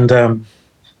 And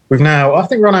we've now, I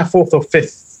think we're on our fourth or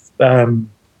fifth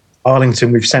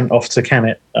Arlington we've sent off to can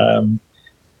it. And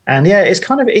yeah, it's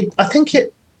kind of, I think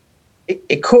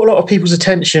it caught a lot of people's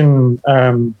attention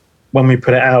when we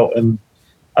put it out. And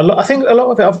I think a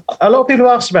lot of people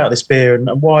asked about this beer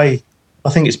and why I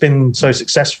think it's been so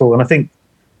successful. And I think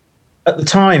at the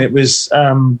time it was,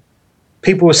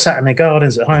 people were sat in their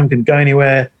gardens at home, couldn't go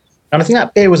anywhere. And I think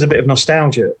that beer was a bit of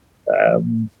nostalgia.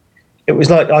 It was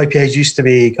like IPAs used to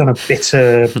be, kind of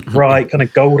bitter, bright, kind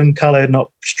of golden coloured,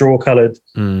 not straw coloured.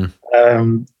 And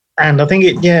I think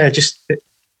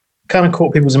it kind of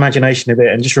caught people's imagination a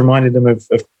bit and just reminded them of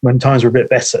when times were a bit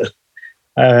better.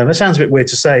 That sounds a bit weird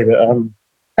to say, but I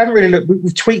haven't really looked.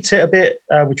 We've tweaked it a bit.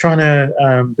 We're trying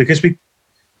to, because we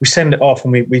send it off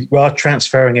and we are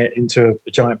transferring it into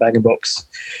a giant bag-in-box.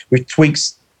 We've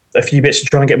tweaked a few bits to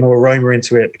try and get more aroma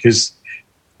into it because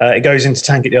it goes into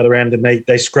tank at the other end and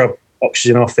they scrub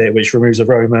oxygen off it, which removes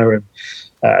aroma.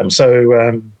 And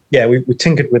we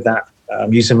tinkered with that,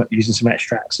 using some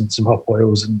extracts and some hop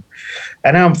oils. And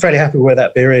now I'm fairly happy with where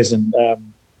that beer is. And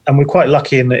we're quite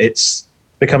lucky in that it's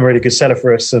become a really good seller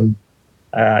for us. And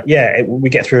we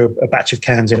get through a batch of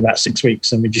cans in about 6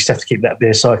 weeks, and we just have to keep that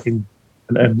beer cycling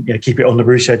and keep it on the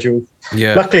brew schedule.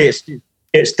 Yeah. Luckily,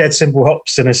 it's dead simple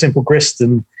hops and a simple grist,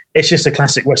 and it's just a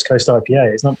classic West Coast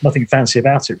IPA. It's nothing fancy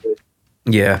about it, really.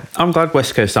 Yeah, I'm glad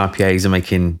West Coast IPAs are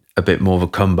making a bit more of a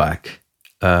comeback.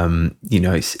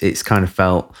 It's kind of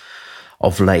felt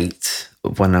of late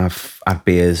when I've had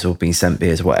beers or been sent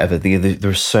beers or whatever.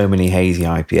 There are so many hazy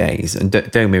IPAs, and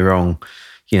don't get me wrong,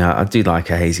 I do like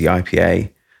a hazy IPA.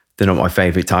 They're not my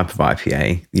favourite type of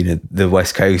IPA. The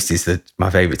West Coast is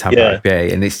my favourite type of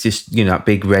IPA, and it's just that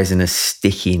big resinous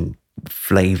sticking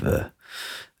flavour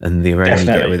and the aroma you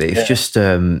get with it. It's just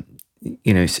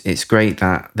it's great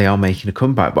that they are making a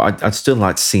comeback, but I'd still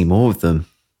like to see more of them.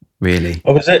 Really,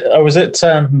 I was at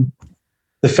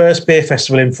the first beer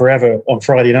festival in forever on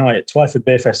Friday night at Twyford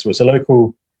Beer Festival. It's a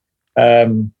local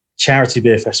charity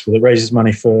beer festival that raises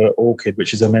money for Orchid,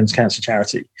 which is a men's cancer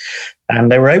charity.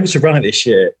 And they were able to run it this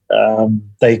year.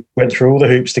 They went through all the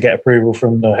hoops to get approval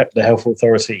from the health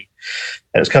authority.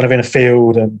 It was kind of in a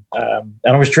field. And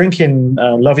I was drinking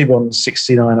Lovey Bond's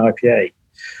 69 IPA.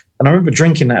 And I remember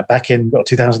drinking that back in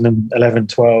 2011,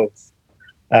 12.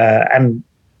 And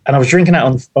I was drinking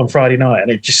that on Friday night, and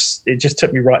it just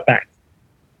took me right back.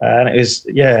 And it was,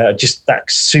 just that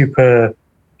super,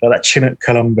 that Chinook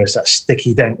Columbus, that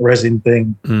sticky, dank resin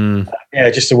thing.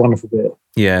 Just a wonderful beer.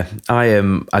 Yeah,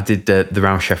 I did the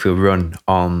Round Sheffield run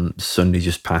on Sunday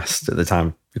just past at the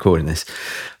time recording this.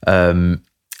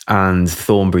 And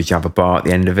Thornbridge have a bar at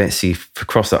the end of it. So you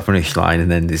cross that finish line,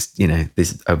 and then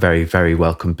there's a very, very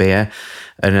welcome beer.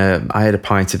 And I had a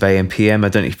pint of AM/PM. I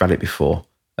don't know if you've had it before.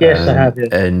 Yes, I have.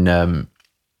 Yeah. And,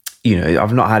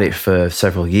 I've not had it for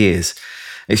several years.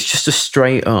 It's just a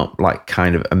straight up, like,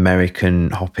 kind of American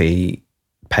hoppy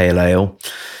pale ale,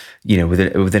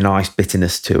 with a nice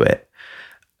bitterness to it.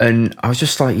 And I was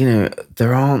just like,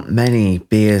 there aren't many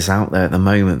beers out there at the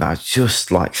moment that are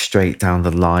just like straight down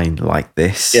the line like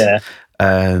this. Yeah.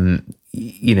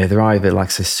 They're either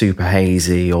like say super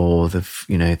hazy, or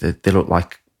they look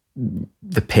like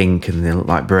the pink and they look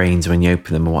like brains when you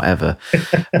open them or whatever.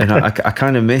 And I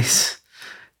kind of miss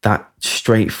that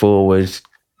straightforward,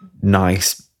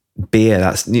 nice beer.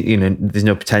 That's there's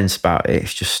no pretense about it.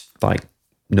 It's just like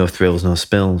no thrills, no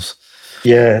spills.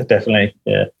 Yeah, definitely.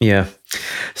 Yeah. Yeah.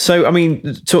 So, I mean,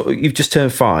 you've just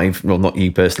turned 5. Well, not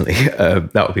you personally.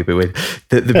 That would be a bit weird.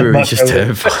 The brewery's just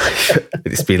turned 5.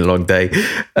 It's been a long day.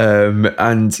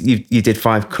 And you did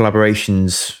 5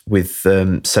 collaborations with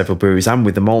several breweries and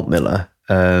with the malt miller.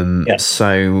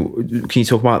 So can you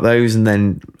talk about those? And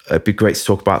then it'd be great to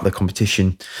talk about the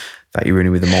competition that you're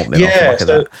running with the malt miller.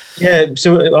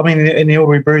 So I mean, in the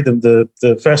order we brewed them,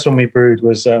 the first one we brewed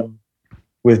was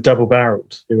with Double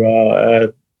Barreled, who are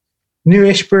a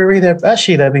newish brewery. They've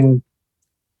been.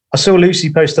 I saw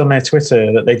Lucy post on their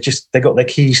Twitter that they got their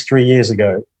keys 3 years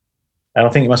ago, and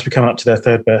I think it must be coming up to their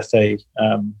 3rd birthday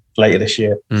later this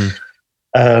year.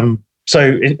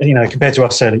 So compared to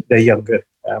us, they're younger,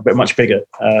 but much bigger.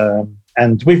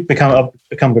 And I've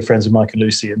become good friends with Mike and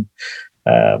Lucy,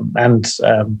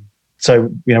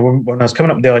 so when I was coming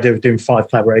up with the idea of doing 5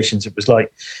 collaborations, it was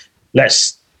like,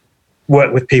 let's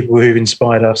work with people who've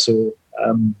inspired us or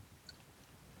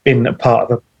been a part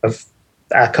of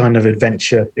our kind of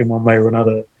adventure in one way or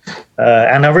another.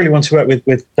 And I really want to work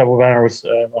with Double Barrels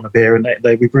on a beer, and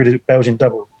we brewed a Belgian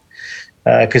double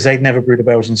because they'd never brewed a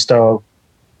Belgian style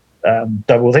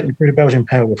double. They brewed a Belgian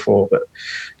pale before,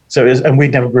 and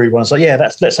we'd never brewed one. So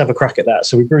let's have a crack at that.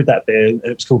 So we brewed that beer.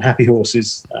 It was called Happy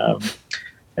Horses, a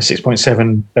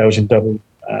 6.7 Belgian double.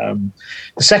 The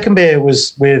second beer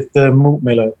was with the malt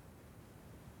miller.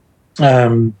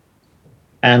 That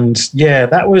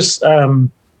was.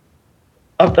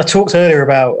 I talked earlier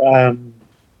about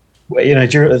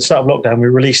during the start of lockdown, we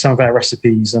released some of our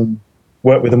recipes and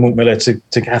worked with the malt miller to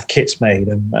have kits made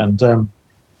and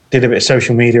did a bit of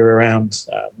social media around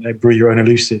brew your own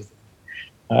elusive.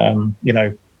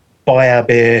 Buy our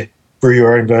beer, brew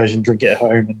your own version, drink it at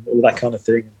home, and all that kind of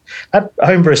thing. I had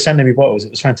homebrewers sending me bottles.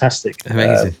 It was fantastic.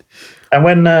 Amazing. And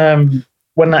when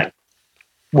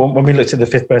we looked at the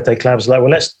 5th birthday collab, I was like, well,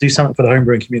 let's do something for the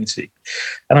homebrewing community.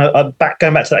 And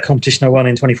going back to that competition I won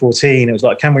in 2014, it was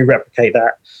like, can we replicate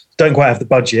that? Don't quite have the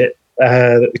budget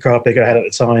that the craft beer had at the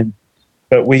time,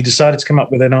 but we decided to come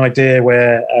up with an idea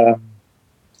where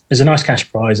there's a nice cash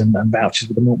prize and vouchers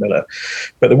with the malt miller,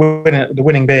 but the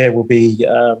winning beer will be,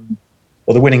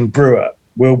 or the winning brewer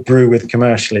will brew with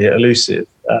commercially at Elusive.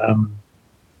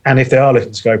 And if they are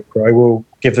looking to go pro, we'll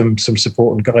give them some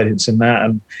support and guidance in that,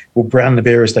 and we'll brand the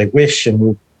beer as they wish, and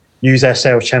we'll use our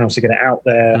sales channels to get it out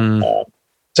there.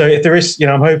 So if there is,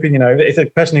 I'm hoping, if the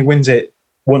person who wins it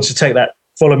wants to take that,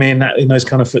 follow me in those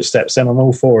kind of footsteps, then I'm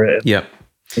all for it. Yeah,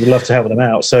 we'd love to help them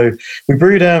out. So we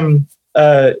brewed.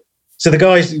 So the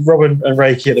guys, Rob and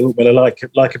Reiki at the Malt Miller, like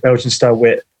a Belgian style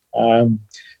wit.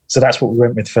 So that's what we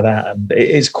went with for that, and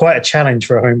it's quite a challenge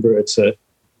for a home brewer to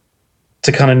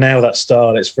kind of nail that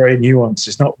style. It's very nuanced.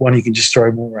 It's not one you can just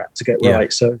throw more at to get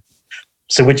right. So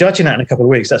we're judging that in a couple of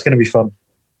weeks. That's going to be fun.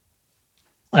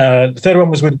 The third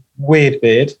one was with Weird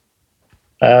Beard.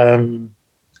 And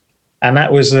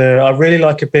that was, I really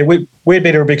like a beer. Weird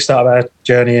Beard are a big start of our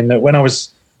journey. And when I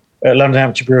was at London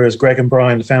Amateur Brewers, Greg and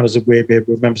Brian, the founders of Weird Beard,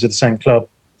 were members of the same club.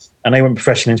 And they went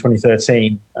professional in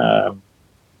 2013.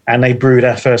 And they brewed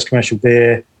our first commercial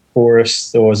beer for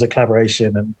us, or as a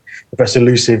collaboration. And the first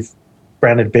Elusive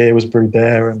branded beer was brewed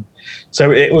there, and so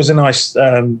it was a nice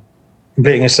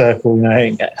completing a circle,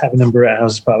 having them brew at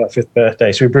ours as part of our 5th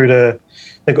birthday. So we brewed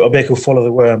they've got a beer called Follow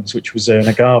the Worms, which was an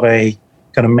agave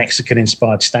kind of Mexican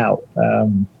inspired stout.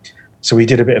 So we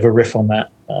did a bit of a riff on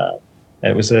that.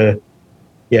 It was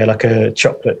like a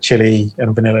chocolate, chili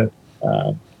and vanilla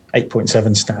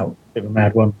 8.7 stout, bit of a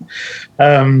mad one.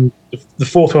 The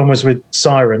fourth one was with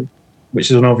Siren, which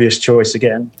is an obvious choice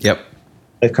again. Yep.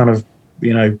 They've kind of,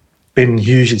 been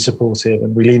hugely supportive,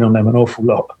 and we lean on them an awful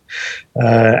lot. We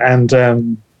had a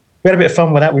bit of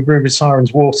fun with that. We brewed with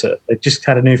Siren's water. They just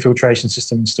had a new filtration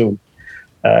system installed.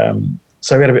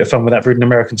 So we had a bit of fun with that, brewed an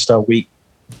American style wheat.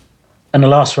 And the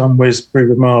last one was brewed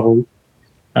with Marble.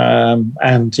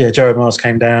 Joe Mars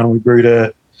came down, and we brewed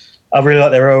I really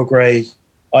like their Earl Grey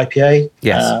IPA.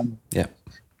 Yes.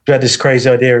 We had this crazy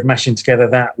idea of mashing together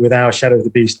that with our Shadow of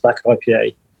the Beast black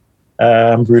IPA.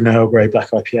 Brewed an Earl Grey black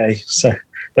IPA. So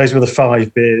those were the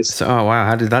 5 beers. So, oh wow,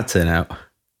 how did that turn out?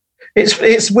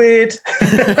 It's weird.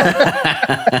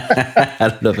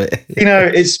 I love it.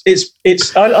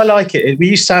 I like it. We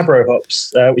use Sabro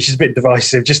hops, which is a bit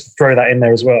divisive, just to throw that in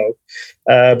there as well.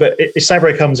 But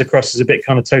Sabro comes across as a bit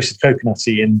kind of toasted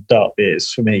coconutty in dark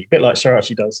beers for me, a bit like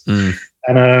Sorachi does.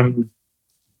 And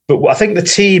but I think the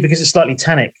tea, because it's slightly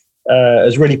tannic,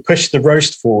 has really pushed the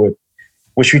roast forward,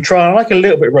 which we try. I like a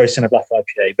little bit of roast in a black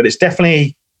IPA, but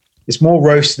it's more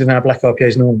roasted than our black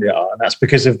IPAs normally are, and that's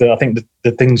because of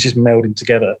the things just melding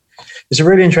together. It's a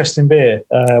really interesting beer.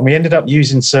 We ended up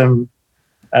using some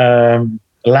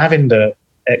lavender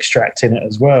extract in it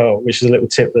as well, which is a little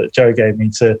tip that Joe gave me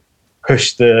to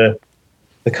push the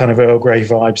kind of Earl Grey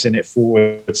vibes in it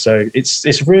forward. So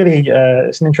it's really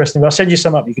it's an interesting. I'll send you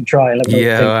some up. You can try it.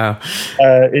 Wow.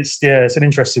 It's an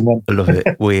interesting one. I love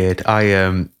it. Weird.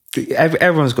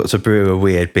 Everyone's got to brew a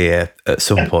weird beer at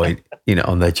some point,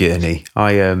 on their journey.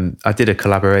 I did a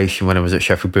collaboration when I was at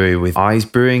Sheffield Brewery with Eyes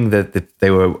Brewing. They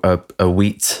were a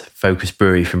wheat focused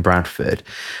brewery from Bradford,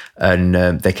 and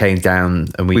they came down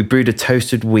and we brewed a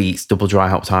toasted wheat double dry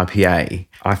hopped IPA.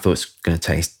 I thought it's going to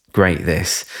taste great,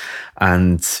 this.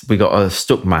 And we got a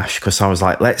stuck mash because I was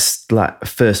like, let's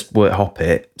first wort hop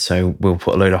it. So we'll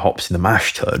put a load of hops in the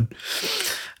mash tun.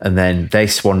 And then they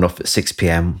swanned off at 6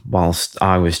 p.m. whilst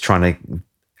I was trying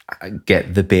to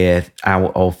get the beer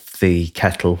out of the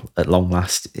kettle at long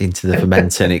last into the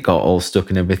fermenter, and it got all stuck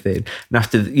and everything. And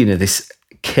after, this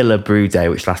killer brew day,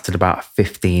 which lasted about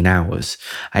 15 hours,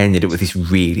 I ended up with this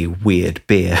really weird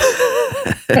beer.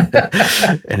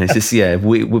 And it's just,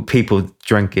 people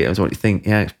drank it. I was what do you think?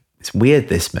 Yeah, it's weird,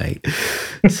 this, mate.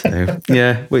 So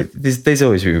there's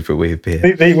always room for a weird beer.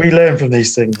 We learn from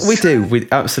these things. We do. We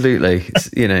absolutely.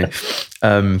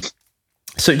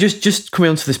 So just coming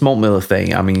on to this malt miller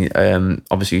thing. I mean,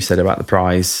 obviously you said about the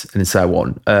prize and so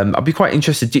on. I'd be quite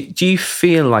interested. Do you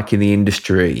feel like in the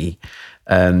industry,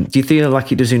 do you feel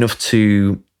like it does enough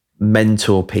to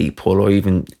mentor people or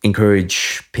even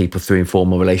encourage people through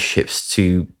informal relationships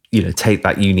to take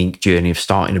that unique journey of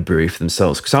starting a brewery for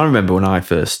themselves? Because I remember when I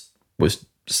first was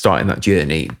starting that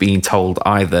journey, being told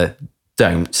either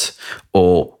don't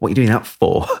or what are you doing that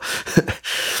for?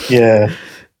 Yeah.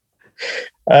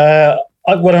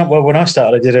 When I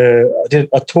started,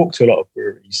 I talked to a lot of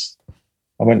breweries.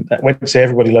 I went to see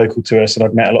everybody local to us, and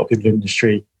I'd met a lot of people in the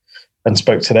industry and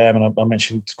spoke to them. And I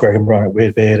mentioned Greg and Brian at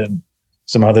Weirdbeard and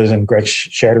some others, and Greg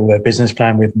shared all their business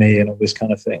plan with me and all this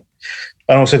kind of thing.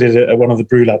 I also did one of the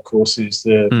Brew Lab courses,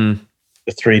 the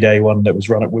 3-day one that was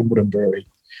run at Wimbledon Brewery.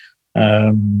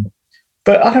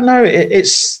 But I don't know,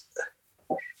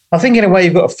 I think in a way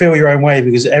you've got to feel your own way,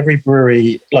 because every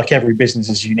brewery, like every business,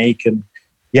 is unique and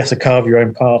you have to carve your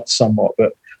own path somewhat.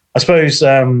 But I suppose,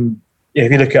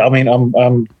 if you look at,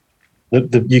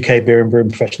 the UK Beer and Brewing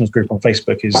Professionals group on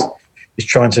Facebook is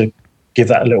trying to give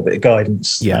that a little bit of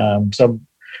guidance. Yeah. So I'm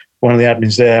one of the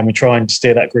admins there, and we try and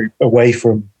steer that group away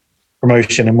from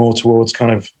promotion and more towards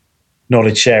kind of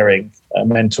knowledge sharing,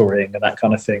 mentoring and that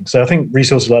kind of thing. So I think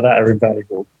resources like that are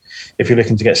invaluable if you're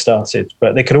looking to get started,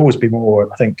 but there could always be more.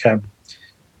 And I think,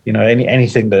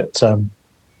 anything that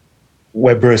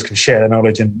where brewers can share their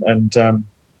knowledge and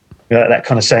that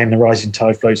kind of saying, the rising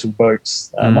tide floats all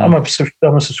boats. I'm a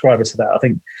subscriber to that. I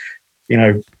think,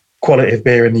 quality of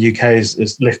beer in the UK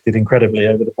is lifted incredibly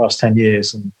over the past 10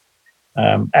 years. And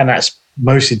that's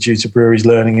mostly due to breweries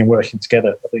learning and working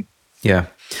together, I think. Yeah.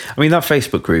 I mean, that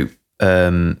Facebook group,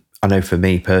 I know for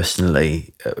me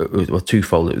personally,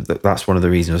 twofold. That's one of the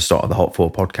reasons I started the Hop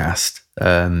Forward podcast.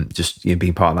 Just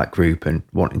being part of that group and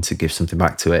wanting to give something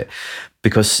back to it,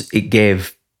 because it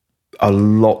gave a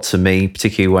lot to me,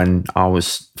 particularly when I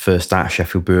was first at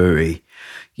Sheffield Brewery,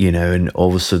 and all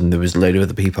of a sudden there was a load of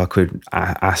other people I could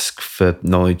ask for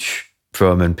knowledge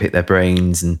from and pick their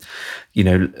brains and,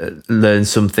 learn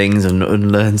some things and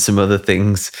unlearn some other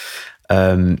things.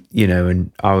 And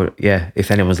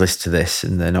if anyone's listened to this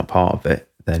and they're not part of it,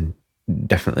 then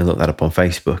definitely look that up on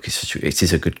Facebook. It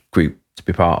is a good group to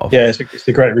be part of. Yeah, it's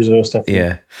a great resource, definitely.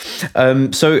 Yeah.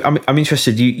 So I'm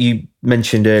interested. You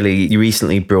mentioned earlier you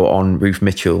recently brought on Ruth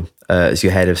Mitchell as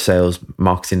your head of sales,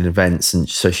 marketing and events, and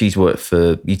so she's worked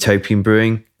for Utopian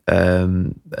Brewing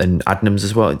and Adnams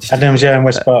as well. Adnams, in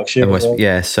West Berkshire.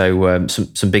 Yeah, so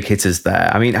some big hitters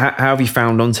there. I mean, how have you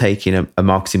found on taking a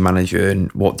marketing manager, and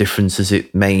what difference has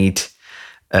it made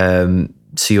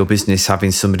to your business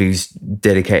having somebody who's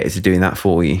dedicated to doing that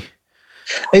for you?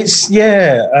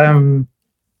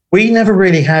 We never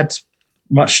really had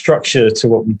much structure to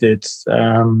what we did.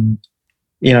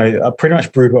 I pretty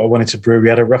much brewed what I wanted to brew. We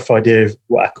had a rough idea of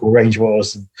what our core range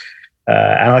was, and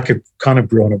I could kind of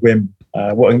brew on a whim.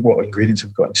 What ingredients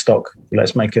we've got in stock?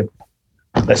 Let's make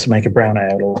a brown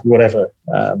ale or whatever.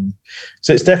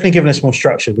 So it's definitely given us more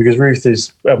structure, because Ruth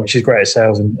she's great at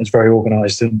sales and is very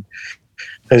organised, and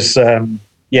is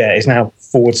now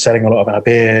forward selling a lot of our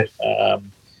beer,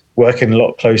 working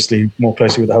more closely with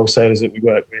the wholesalers that we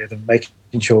work with, and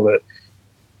making sure that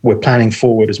we're planning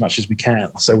forward as much as we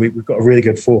can. So we've got a really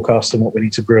good forecast on what we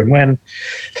need to brew and when.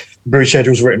 Brew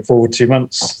schedule's written forward 2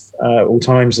 months all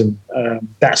times, and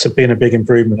that's been a big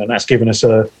improvement, and that's given us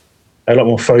a lot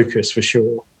more focus for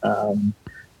sure. On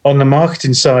the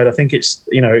marketing side, I think she's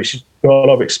got a lot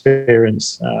of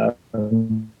experience.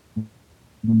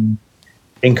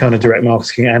 in kind of direct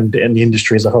marketing and in the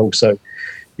industry as a whole. So,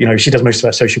 you know, she does most of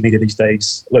our social media these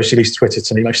days. Although she leaves Twitter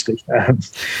to me mostly,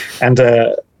 and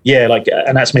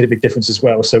that's made a big difference as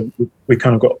well. So we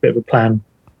kind of got a bit of a plan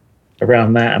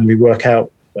around that, and we work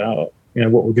out what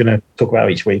we're going to talk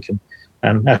about each week,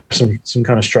 and have some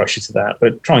kind of structure to that.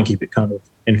 But try and keep it kind of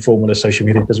informal. As social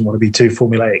media doesn't want to be too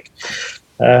formulaic.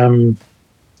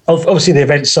 Obviously, the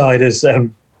event side has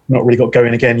not really got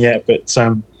going again yet, but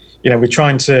we're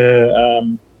trying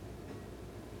to.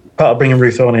 Part of bringing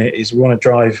Ruth on it is we want to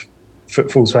drive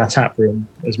footfall to our tap room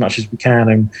as much as we can,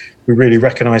 and we really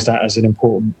recognise that as an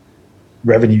important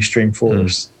revenue stream for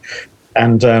us.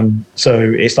 And so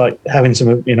it's like having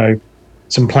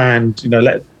some planned.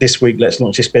 This week let's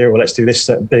launch this beer, or let's do this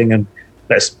certain thing, and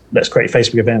let's create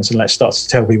Facebook events and let's start to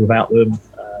tell people about them.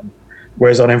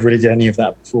 Whereas I never really did any of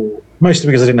that before, mostly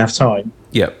because I didn't have time.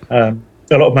 Yep. A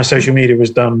lot of my social media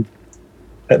was done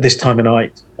at this time of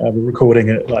night. We're recording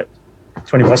at like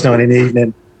 9:20 in the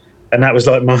evening, and that was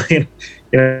like my,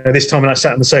 this time when I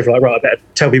sat on the sofa, like, right, I better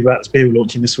tell people about this beer we're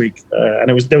launching this week, and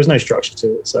there was no structure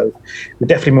to it. So we're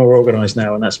definitely more organised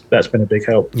now, and that's been a big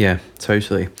help. Yeah,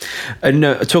 totally. And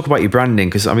talk about your branding,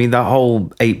 because I mean that whole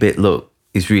 8-bit look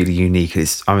is really unique.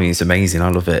 It's amazing. I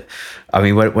love it. I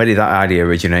mean, where did that idea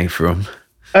originate from?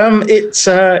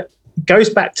 It goes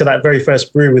back to that very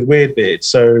first brew with Weirdbeard.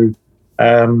 So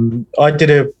I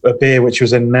did a beer which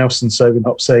was a Nelson Sauvin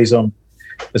Hop Saison.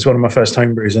 It's one of my first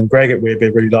home brews, and Greg at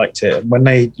Weirdbeard really liked it. And when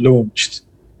they launched,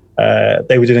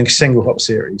 they were doing a single hop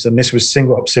series, and this was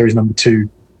single hop series number 2.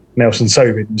 Nelson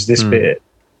Sauvin was this beer,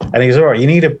 and he was all right. You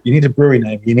need a brewery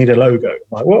name. You need a logo. I'm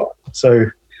like, what?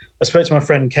 So I spoke to my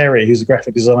friend Kerry, who's a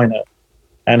graphic designer,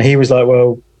 and he was like,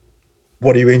 well,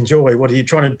 what do you enjoy? What are you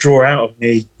trying to draw out of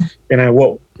me?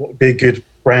 What would be a good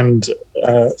brand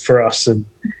for us? And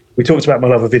we talked about my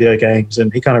love of video games,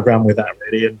 and he kind of ran with that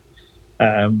really.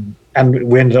 And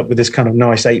we ended up with this kind of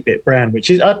nice 8-bit brand, which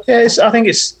is, I think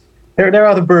it's, there are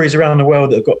other breweries around the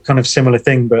world that have got kind of similar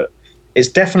thing, but it's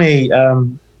definitely,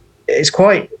 it's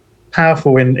quite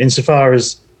powerful insofar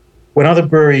as when other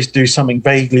breweries do something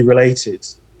vaguely related,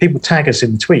 people tag us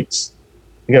in the tweets.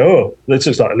 You go, oh, this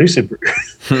looks like a Lucid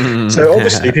Brew. So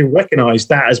obviously people recognise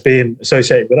that as being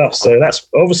associated with us. So that's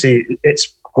obviously,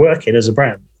 it's working as a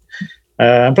brand.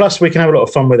 And plus we can have a lot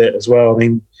of fun with it as well. I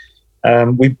mean,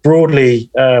 we broadly,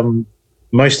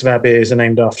 most of our beers are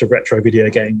named after retro video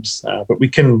games, but we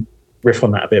can riff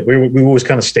on that a bit. We always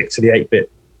kind of stick to the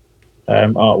 8-bit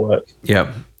artwork.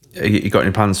 Yeah. You got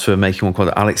any plans for making one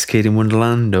called Alex Kidd in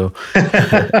Wonderland? Or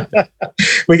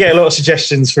we get a lot of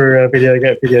suggestions for video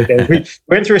games. We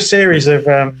went through a series of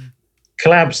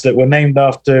collabs that were named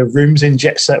after rooms in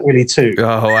Jet Set Willy 2.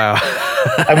 Oh wow!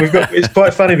 And it's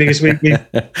quite funny because we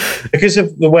because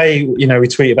of the way we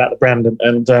tweet about the brand,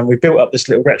 and we built up this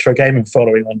little retro gaming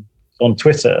following on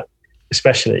Twitter,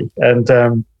 especially.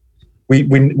 And we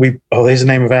there's the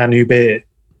name of our new beer.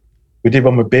 We did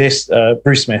one with Bruce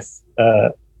Smith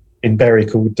in Bury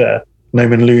called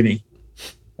Noman Looney.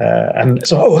 And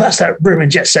so, that's that room in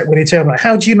Jet Set Willy 2. I'm like,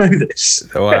 how do you know this?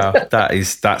 Wow,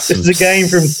 that's this is a game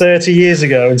from 30 years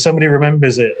ago, and somebody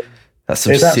remembers it. That's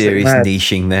some serious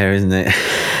niching there, isn't it?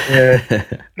 Yeah.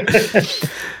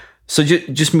 So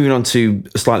just moving on to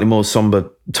a slightly more somber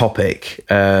topic.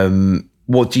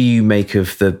 What do you make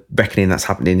of the reckoning that's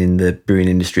happening in the brewing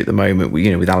industry at the moment?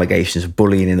 With allegations of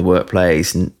bullying in the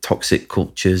workplace and toxic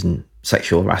cultures and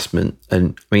sexual harassment.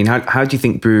 And I mean, how do you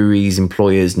think breweries,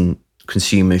 employers, and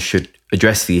consumers should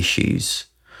address the issues?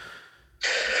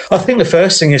 I think the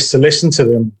first thing is to listen to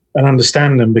them and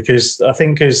understand them, because I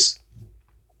think as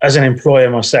an employer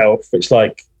myself, it's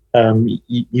like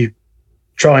you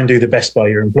try and do the best by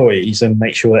your employees and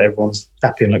make sure that everyone's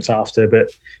happy and looked after.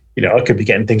 But I could be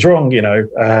getting things wrong.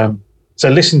 So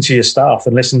listen to your staff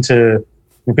and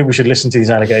people should listen to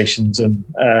these allegations, and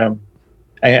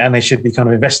they should be kind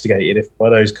of investigated if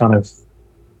by those kind of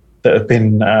that have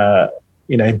been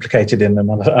implicated in them.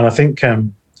 And I think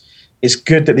it's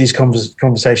good that these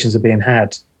conversations are being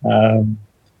had.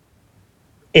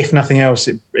 If nothing else,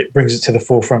 it brings it to the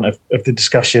forefront of the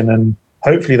discussion, and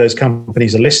hopefully those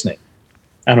companies are listening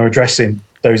and are addressing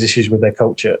those issues with their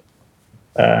culture.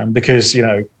 Because,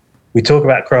 we talk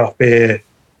about craft beer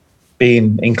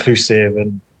being inclusive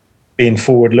and being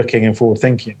forward-looking and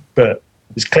forward-thinking, but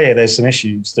it's clear there's some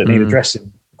issues that need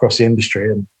addressing across the industry.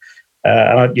 And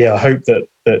I hope that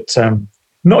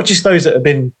not just those that have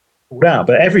been pulled out,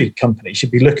 but every company should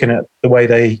be looking at the way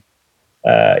they,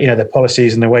 their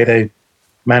policies and the way they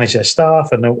manage their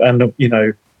staff, and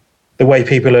the way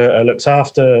people are looked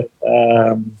after,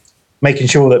 making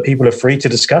sure that people are free to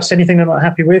discuss anything they're not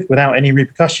happy with without any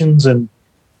repercussions. And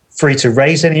free to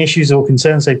raise any issues or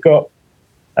concerns they've got.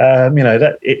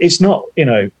 That it's not.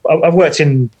 I've worked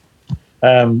in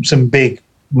some big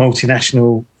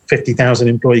multinational 50,000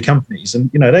 employee companies,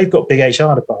 and they've got big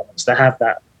HR departments that have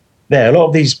that there. A lot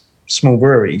of these small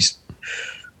breweries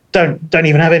don't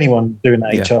even have anyone doing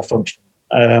that HR function.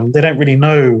 They don't really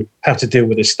know how to deal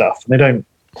with this stuff, and they don't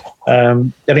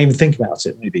even think about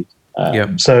it maybe.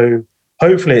 So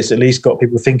hopefully it's at least got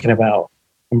people thinking about,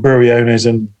 and brewery owners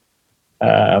and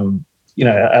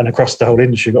and across the whole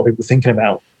industry, got people thinking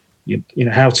about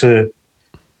how to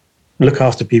look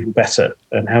after people better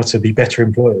and how to be better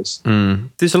employers.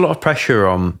 There's a lot of pressure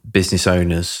on business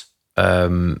owners,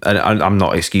 and I'm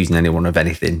not excusing anyone of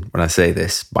anything when I say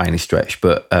this by any stretch,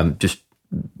 but just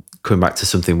coming back to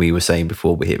something we were saying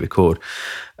before we hit record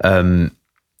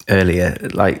earlier,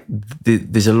 like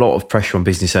there's a lot of pressure on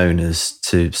business owners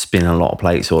to spin a lot of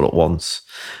plates all at once,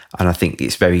 and I think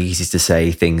it's very easy to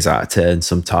say things out of turn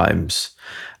sometimes.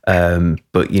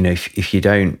 But if you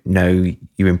don't know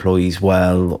your employees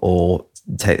well or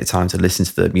take the time to listen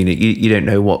to them, you don't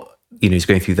know what is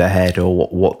going through their head or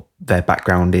what their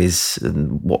background is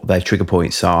and what their trigger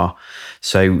points are.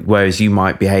 So whereas you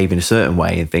might behave in a certain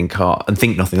way and think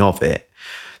nothing of it,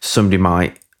 somebody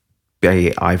might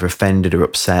be either offended or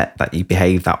upset that you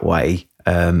behave that way,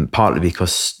 partly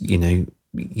because you're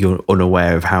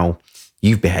unaware of how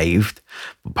you've behaved,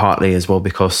 but partly as well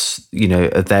because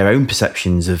of their own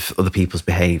perceptions of other people's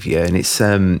behaviour, and it's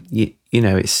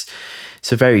it's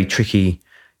a very tricky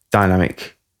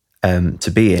dynamic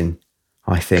to be in,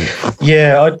 I think.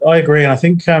 Yeah, I agree, and I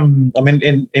think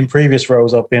in previous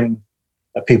roles I've been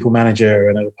a people manager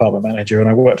and a department manager, and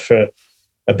I worked for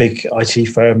a big IT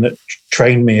firm that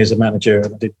trained me as a manager,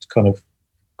 and I did kind of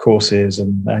courses,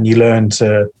 and you learn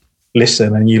to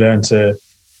listen and you learn to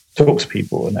talk to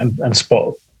people and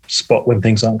spot when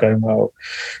things aren't going well.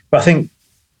 But I think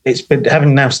it's been,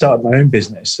 having now started my own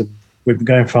business, and we've been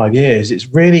going 5 years, it's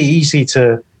really easy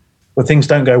to, when things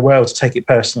don't go well, to take it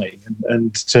personally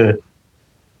and to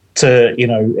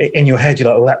in your head you're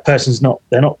like, well, that person's not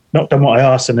done what I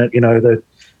asked, and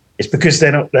it's because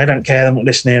they don't care, they're not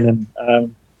listening, and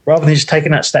rather than just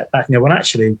taking that step back and go, well,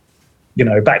 actually,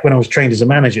 back when I was trained as a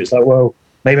manager, it's like, well,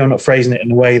 maybe I'm not phrasing it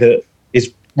in a way that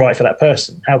is right for that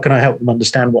person. How can I help them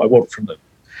understand what I want from them,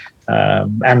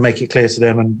 and make it clear to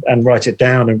them, and write it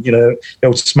down, and the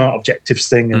old SMART objectives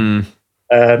thing, and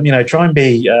try and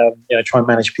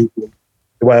manage people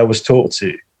the way I was taught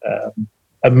to,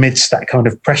 amidst that kind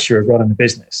of pressure of running a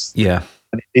business. Yeah,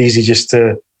 and it's easy just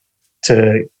to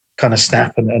kind of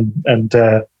snap and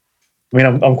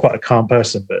I'm quite a calm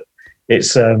person, but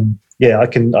it's I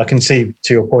can see,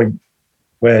 to your point,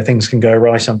 where things can go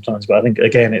awry sometimes. But I think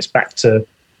again it's back to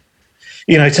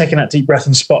taking that deep breath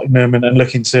and spotting them, and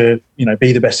looking to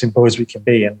be the best employers we can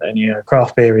be, and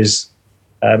craft beer is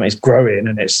growing,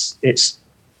 and it's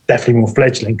definitely more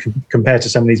fledgling compared to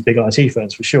some of these big IT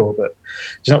firms for sure. But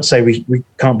it's not to say we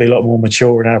can't be a lot more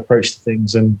mature in our approach to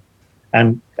things, and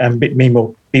be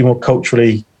more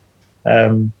culturally,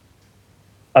 mature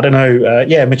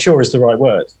is the right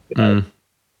word.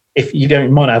 If you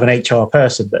might not have an HR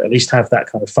person, but at least have that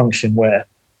kind of function where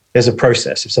there's a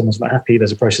process. If someone's not happy,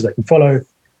 there's a process they can follow.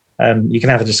 You can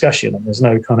have a discussion, and there's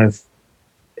no kind of,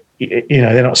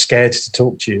 they're not scared to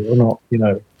talk to you, or not,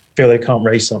 feel they can't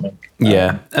raise something.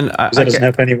 Yeah, and that doesn't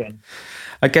help anyone.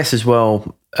 I guess as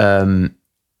well, and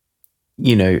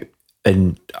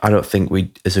I don't think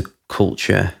we, as a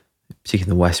culture,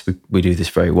 particularly in the West, we do this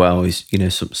very well. Is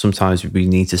sometimes we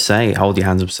need to hold your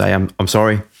hands up, say, I'm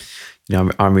sorry.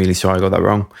 I'm really sorry I got that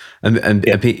wrong. And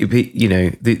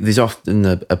there's often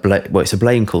it's a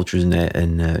blame culture, isn't it?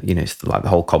 And it's like the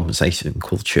whole compensation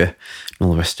culture and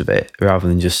all the rest of it, rather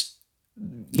than just,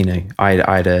 I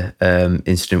had a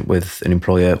incident with an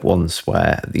employer once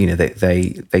where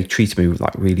they treated me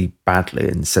like really badly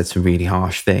and said some really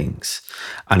harsh things,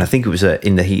 and I think it was a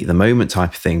in the heat of the moment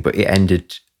type of thing, but it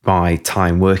ended my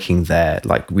time working there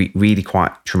like really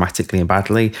quite traumatically and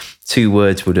badly. 2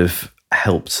 words would have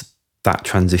helped that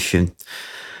transition.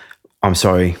 I'm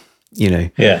sorry,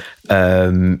 Yeah.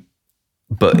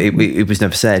 But it was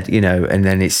never said, and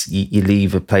then it's you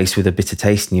leave a place with a bitter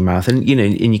taste in your mouth, and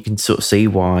and you can sort of see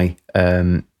why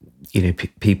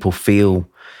people feel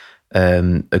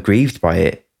aggrieved by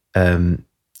it,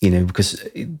 because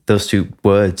those 2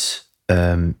 words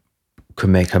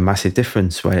can make a massive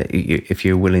difference if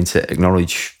you're willing to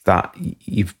acknowledge that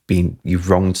you've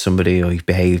wronged somebody or you've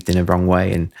behaved in a wrong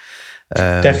way. And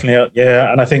definitely, yeah.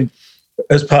 And I think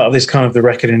as part of this kind of the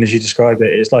reckoning, as you described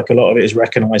it, it's like a lot of it is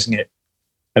recognizing it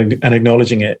and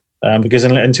acknowledging it, because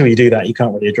until you do that, you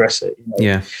can't really address it.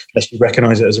 Unless you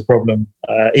recognise it as a problem,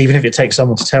 even if it takes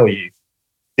someone to tell you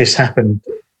this happened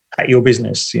at your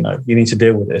business, you need to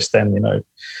deal with this. Then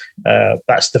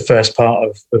that's the first part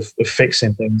of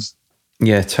fixing things.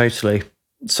 Yeah, totally.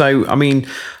 So, I mean,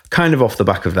 kind of off the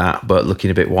back of that, but looking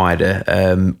a bit wider,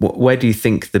 where do you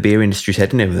think the beer industry is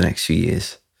heading over the next few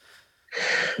years?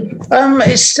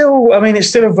 It's still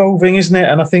evolving, isn't it?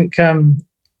 And I think,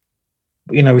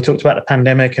 we talked about the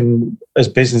pandemic, and as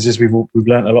businesses, we've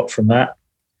learned a lot from that.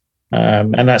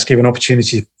 And that's given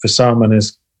opportunity for some and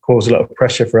has caused a lot of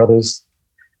pressure for others.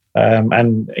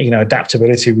 And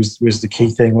adaptability was the key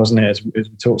thing, wasn't it? As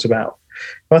we talked about.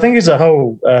 But I think as a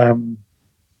whole,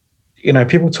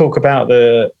 people talk about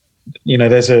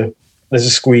there's a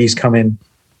squeeze coming.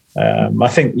 I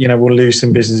think we'll lose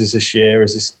some businesses this year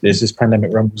as this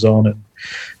pandemic rumbles on,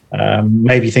 and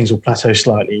maybe things will plateau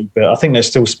slightly. But I think there's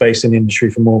still space in the industry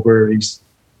for more breweries.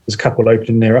 There's a couple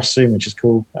opening near us soon, which is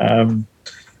cool.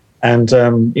 As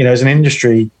an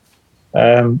industry,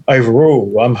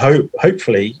 overall,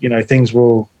 hopefully things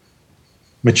will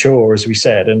mature, as we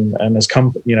said, and as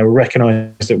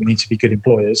recognise that we need to be good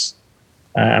employers,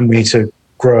 and we need to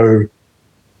grow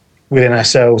within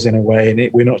ourselves in a way,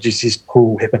 and we're not just these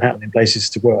cool, hip and happening places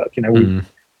to work.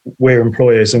 We're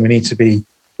employers, and we need to be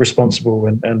responsible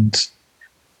and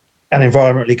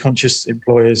environmentally conscious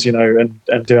employers, and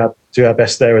do our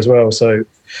best there as well. So,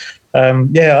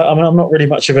 I'm not really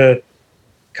much of a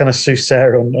kind of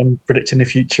soothsayer on predicting the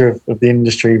future of the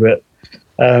industry, but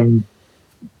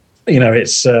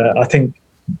it's I think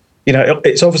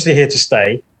it's obviously here to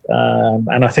stay,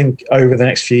 and I think over the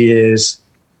next few years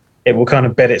it will kind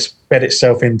of bed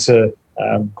itself into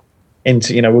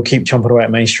we'll keep chomping away at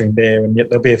mainstream beer, and yet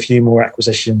there'll be a few more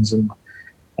acquisitions, and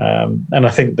I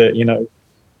think that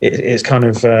it's kind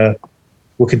of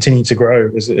will continue to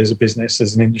grow as a business,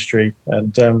 as an industry,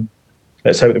 and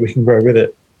let's hope that we can grow with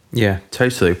it. Yeah,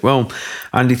 totally. Well,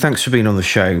 Andy, thanks for being on the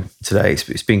show today.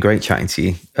 It's been great chatting to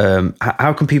you.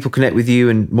 How can people connect with you,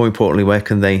 and more importantly, where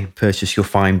can they purchase your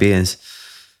fine beers?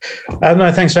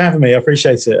 No, thanks for having me. I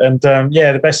appreciate it. And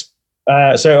the best.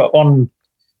 So on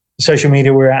social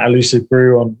media, we're at Elusive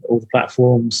Brew on all the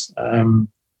platforms, and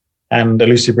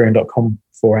elusivebrewing.com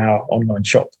for our online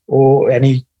shop, or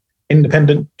any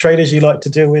independent traders you like to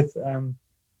deal with.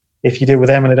 If you deal with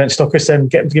them and they don't stock us, then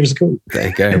get them to give us a call. There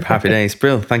you go. Happy days.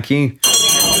 Brill. Thank you.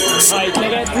 Right, can I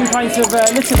get 3 pints of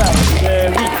Litterback?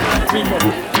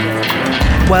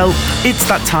 Well, it's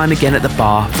that time again at the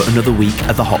bar for another week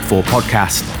of the Hop Forward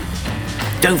podcast.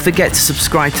 Don't forget to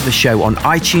subscribe to the show on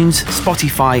iTunes,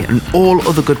 Spotify, and all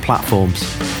other good platforms.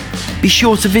 Be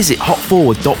sure to visit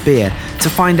hopforward.beer to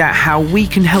find out how we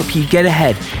can help you get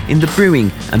ahead in the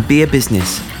brewing and beer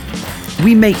business.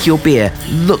 We make your beer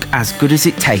look as good as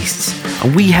it tastes,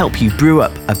 and we help you brew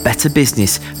up a better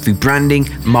business through branding,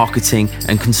 marketing,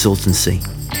 and consultancy.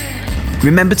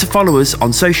 Remember to follow us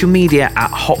on social media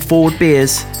at Hop Forward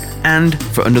Beers, and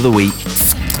for another week,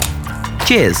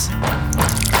 cheers!